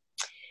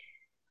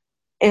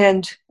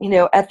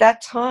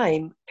that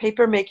time,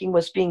 paper making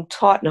was being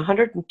taught in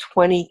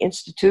 120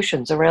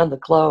 institutions around the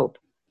globe.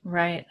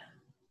 Right.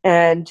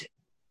 And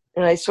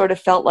I sort of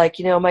felt like,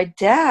 my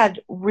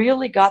dad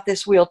really got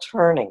this wheel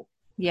turning.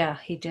 Yeah,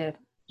 he did.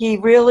 He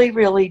really,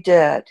 really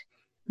did.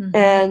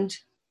 And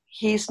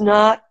he's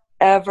not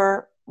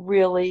ever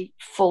really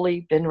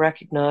fully been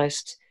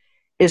recognized,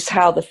 is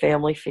how the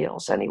family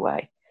feels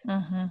anyway.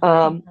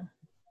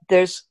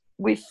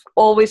 We've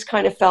always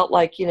kind of felt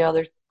like,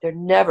 there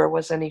never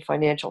was any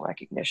financial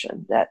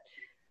recognition. That,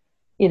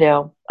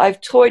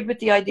 I've toyed with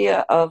the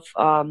idea of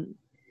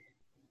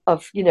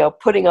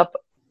putting up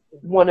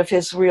one of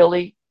his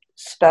really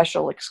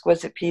special,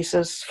 exquisite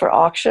pieces for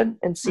auction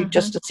and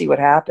just to see what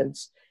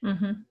happens.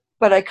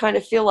 But I kind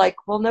of feel like,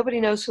 well,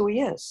 nobody knows who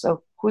he is,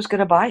 so who's going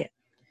to buy it?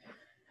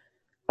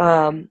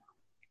 And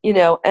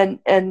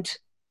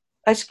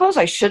I suppose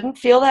I shouldn't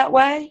feel that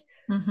way,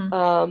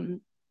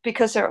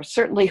 because there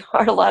certainly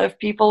are a lot of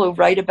people who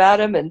write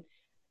about him and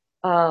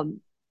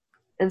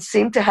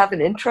seem to have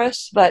an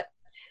interest. But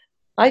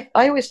I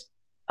always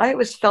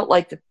felt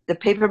like the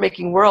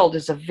papermaking world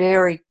is a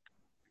very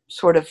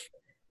sort of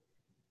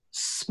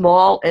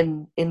small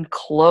and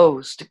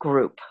enclosed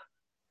group,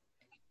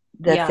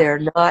 that they're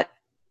not,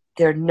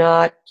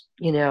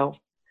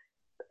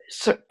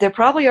 so there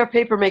probably are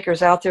paper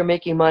makers out there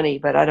making money,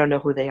 but I don't know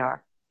who they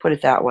are. Put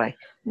it that way.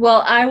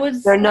 Well, I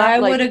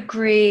would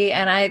agree.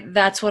 And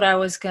that's what I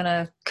was going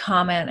to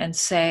comment and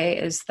say,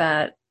 is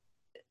that,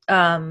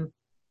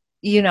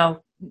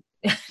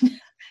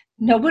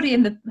 nobody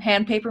in the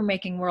hand paper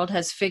making world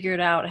has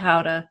figured out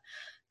how to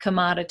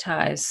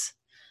commoditize.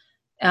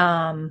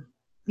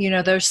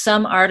 There's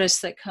some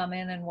artists that come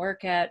in and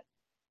work at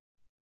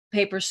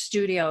paper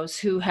studios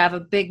who have a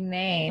big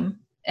name,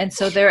 and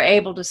so they're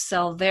able to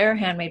sell their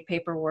handmade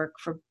paperwork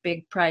for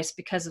big price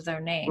because of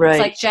their name. Right. It's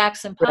like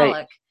Jackson Pollock.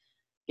 Right.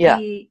 Yeah,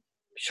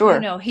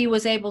 sure. He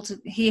was able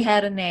to. He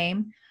had a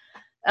name.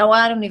 Oh,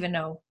 I don't even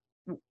know.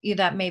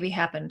 That maybe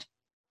happened.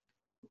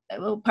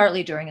 Well,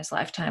 partly during his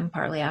lifetime,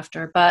 partly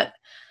after. But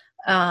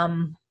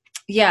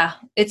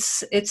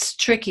it's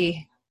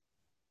tricky.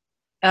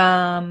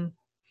 And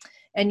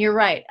you're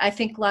right. I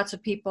think lots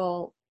of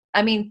people.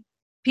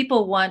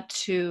 People want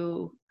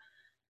to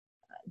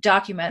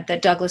document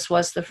that Douglass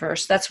was the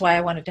first. That's why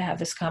I wanted to have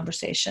this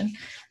conversation.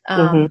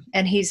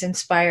 And he's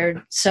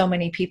inspired so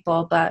many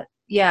people, but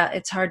yeah,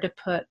 it's hard to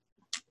put,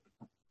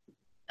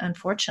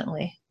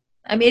 unfortunately.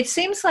 It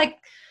seems like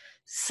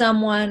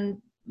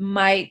someone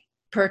might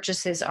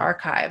purchase his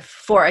archive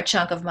for a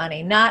chunk of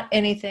money, not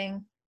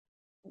anything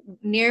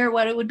near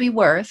what it would be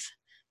worth,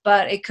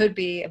 but it could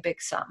be a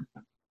big sum.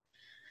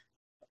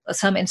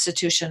 Some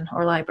institution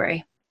or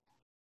library.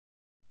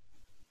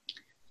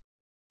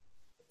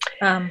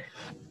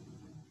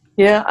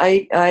 Yeah,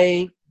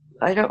 I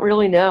don't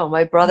really know.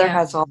 My brother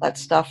has all that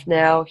stuff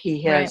now.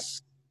 He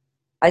has,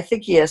 I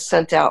think he has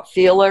sent out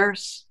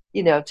feelers,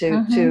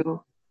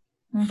 to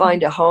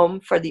find a home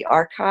for the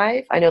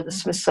archive. I know the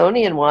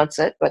Smithsonian wants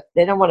it, but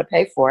they don't want to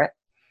pay for it.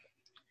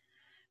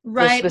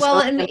 Right. Well,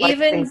 and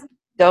even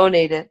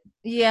donate it.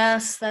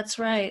 Yes, that's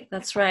right.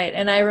 That's right.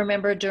 And I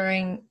remember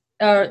during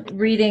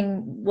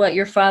reading what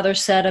your father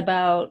said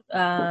about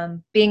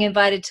being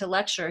invited to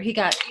lecture. He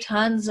got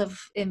tons of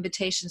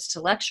invitations to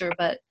lecture,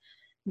 but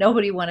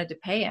nobody wanted to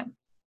pay him.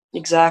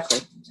 Exactly.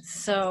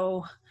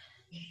 So,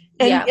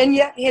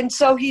 and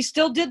so he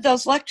still did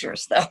those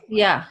lectures, though.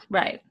 Yeah,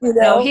 right.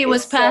 No, he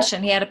was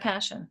passion. He had a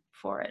passion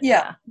for it.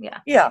 Yeah.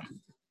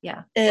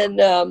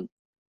 And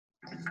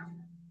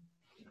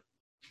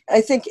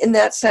I think in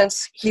that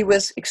sense, he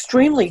was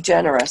extremely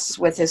generous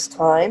with his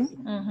time.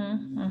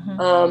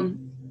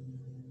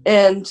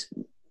 And,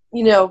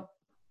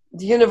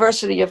 the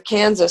University of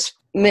Kansas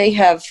may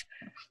have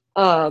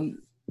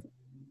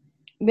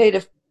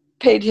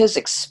paid his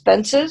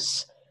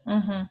expenses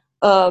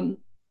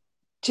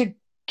to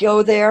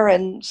go there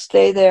and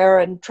stay there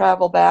and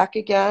travel back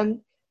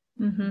again.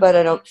 But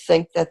I don't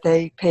think that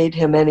they paid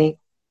him any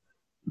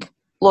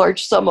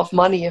large sum of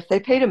money, if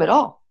they paid him at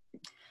all.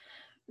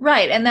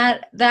 Right. And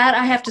that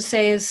I have to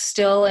say is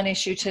still an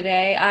issue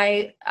today.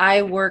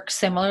 I work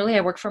similarly.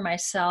 I work for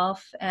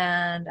myself,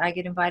 and I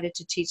get invited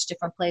to teach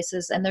different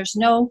places, and there's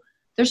no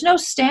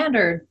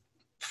standard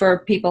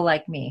for people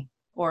like me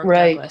or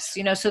Douglass,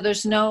 so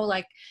there's no,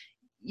 like,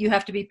 you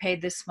have to be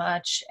paid this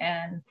much.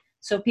 And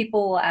So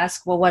people will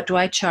ask, well, what do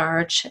I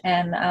charge?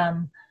 And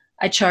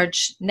I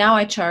charge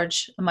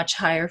a much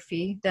higher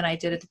fee than I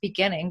did at the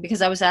beginning,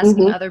 because I was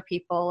asking other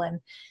people, and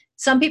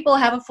some people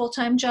have a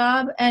full-time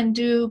job and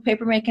do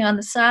papermaking on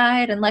the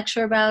side and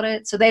lecture about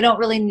it. So they don't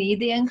really need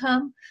the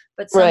income,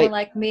 but someone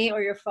like me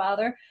or your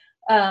father,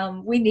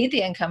 we need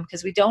the income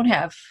because we don't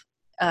have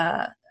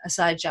a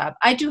side job.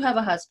 I do have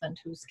a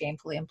husband who's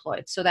gainfully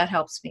employed, so that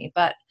helps me,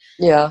 but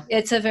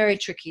it's a very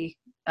tricky,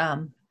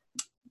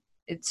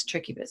 it's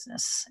tricky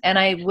business. And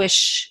I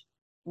wish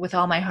with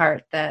all my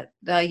heart that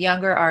the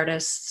younger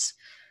artists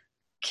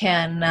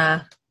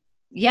can,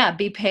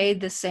 be paid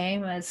the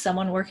same as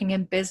someone working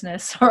in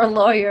business or a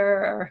lawyer,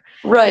 or,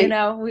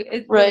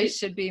 it really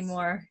should be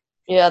more.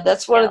 Yeah,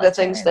 that's one of the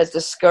things that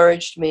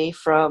discouraged me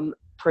from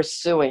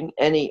pursuing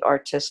any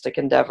artistic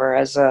endeavor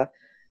as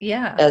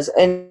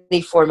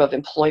any form of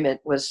employment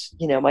was,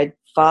 my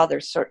father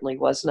certainly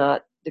was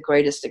not the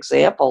greatest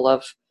example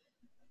of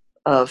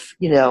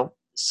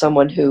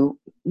someone who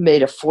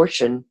made a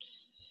fortune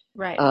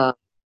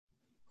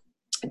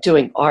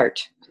doing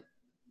art.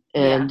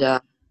 And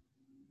but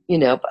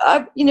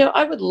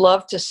I would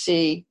love to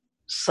see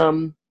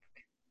some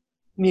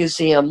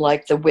museum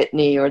like the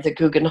Whitney or the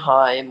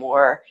Guggenheim,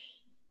 or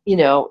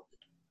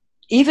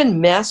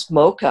even Mass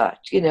MoCA,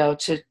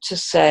 to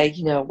say,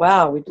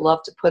 wow, we'd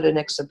love to put an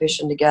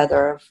exhibition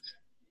together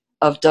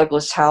of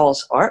Douglass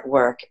Howell's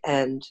artwork.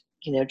 And,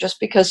 just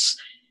because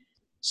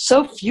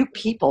so few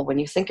people, when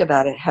you think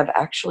about it, have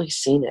actually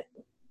seen it.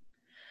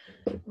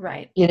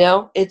 Right.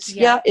 It's,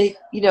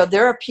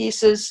 there are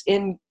pieces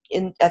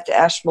at the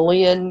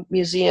Ashmolean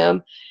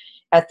Museum,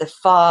 at the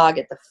FOG,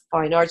 at the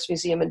Fine Arts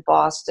Museum in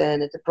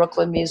Boston, at the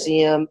Brooklyn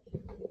Museum,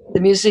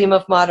 the Museum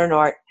of Modern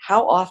Art.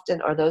 How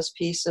often are those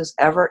pieces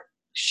ever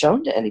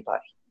shown to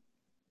anybody?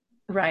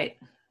 Right.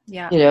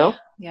 Yeah.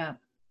 Yeah.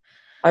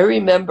 I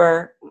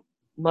remember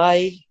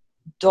my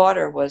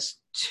daughter was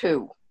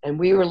 2, and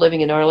we were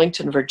living in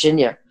Arlington,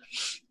 Virginia,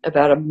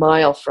 about a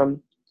mile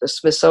from the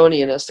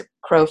Smithsonian as the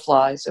crow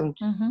flies. And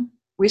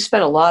we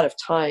spent a lot of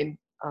time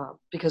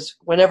because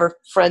whenever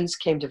friends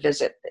came to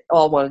visit, they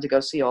all wanted to go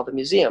see all the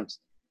museums.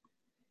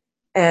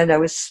 And I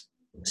was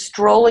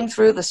strolling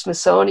through the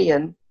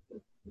Smithsonian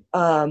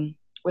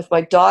with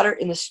my daughter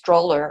in the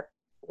stroller,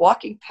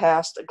 walking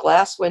past a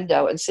glass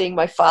window and seeing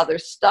my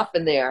father's stuff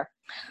in there.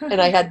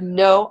 And I had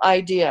no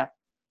idea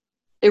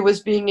it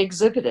was being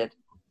exhibited.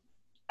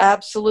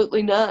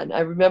 Absolutely none.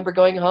 I remember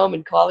going home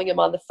and calling him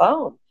on the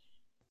phone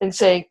and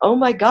saying, oh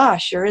my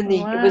gosh, you're in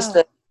the, it was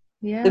the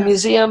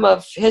Museum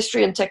of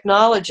History and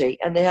Technology.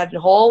 And they had a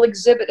whole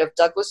exhibit of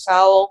Douglass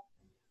Howell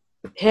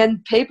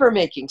hand paper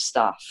making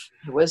stuff.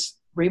 It was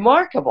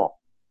remarkable.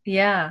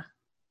 Yeah.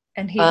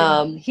 And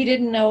he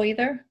didn't know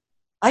either?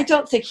 I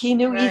don't think he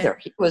knew either.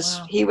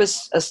 He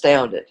was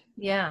astounded.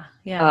 Yeah.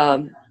 Yeah.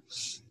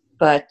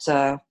 But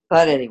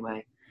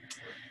anyway.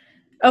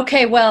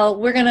 Okay. Well,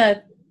 we're going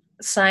to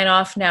sign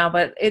off now,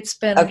 but it's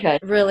been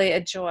really a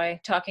joy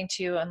talking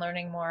to you and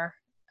learning more.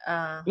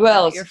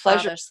 It's a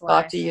pleasure to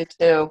talk to you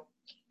too.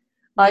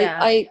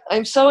 Yeah.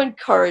 I'm so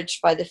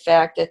encouraged by the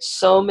fact that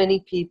so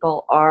many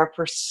people are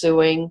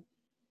pursuing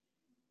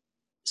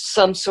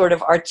some sort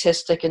of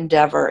artistic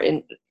endeavor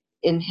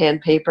in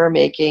hand paper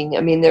making.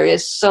 I mean, there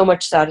is so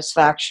much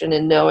satisfaction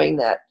in knowing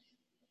that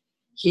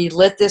he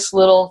lit this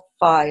little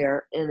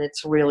fire and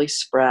it's really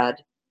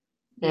spread.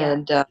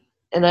 Yeah.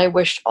 And I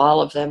wish all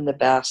of them the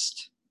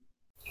best.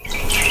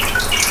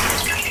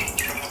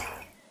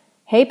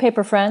 Hey,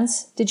 paper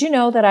friends. Did you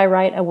know that I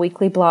write a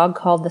weekly blog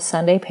called The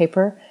Sunday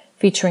Paper,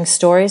 featuring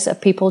stories of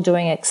people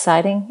doing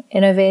exciting,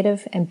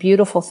 innovative, and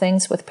beautiful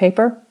things with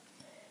paper?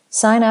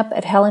 Sign up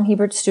at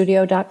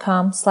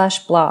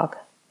helenhiebertstudio.com/blog.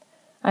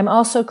 I'm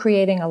also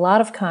creating a lot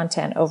of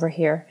content over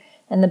here,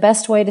 and the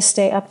best way to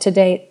stay up to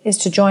date is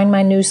to join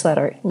my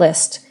newsletter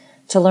list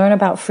to learn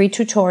about free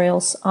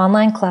tutorials,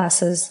 online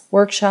classes,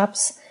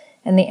 workshops,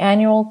 and the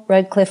annual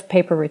Red Cliff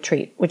Paper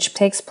Retreat, which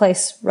takes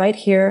place right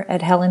here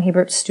at Helen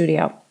Hiebert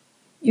Studio.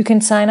 You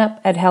can sign up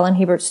at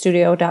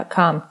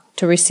helenhiebertstudio.com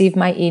to receive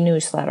my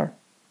e-newsletter.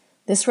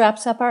 This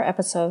wraps up our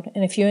episode,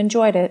 and if you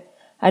enjoyed it,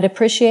 I'd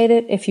appreciate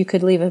it if you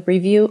could leave a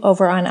review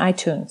over on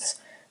iTunes.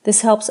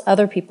 This helps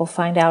other people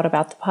find out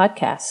about the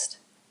podcast.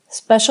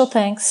 Special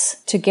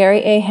thanks to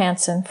Gary A.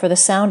 Hansen for the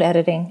sound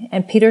editing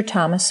and Peter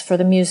Thomas for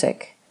the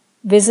music.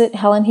 Visit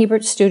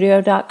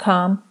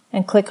helenhiebertstudio.com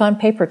and click on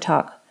Paper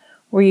Talk,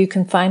 where you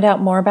can find out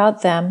more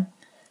about them,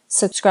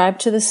 subscribe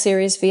to the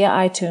series via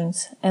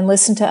iTunes, and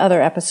listen to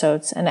other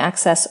episodes and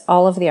access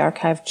all of the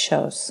archived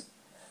shows.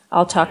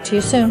 I'll talk to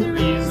you soon.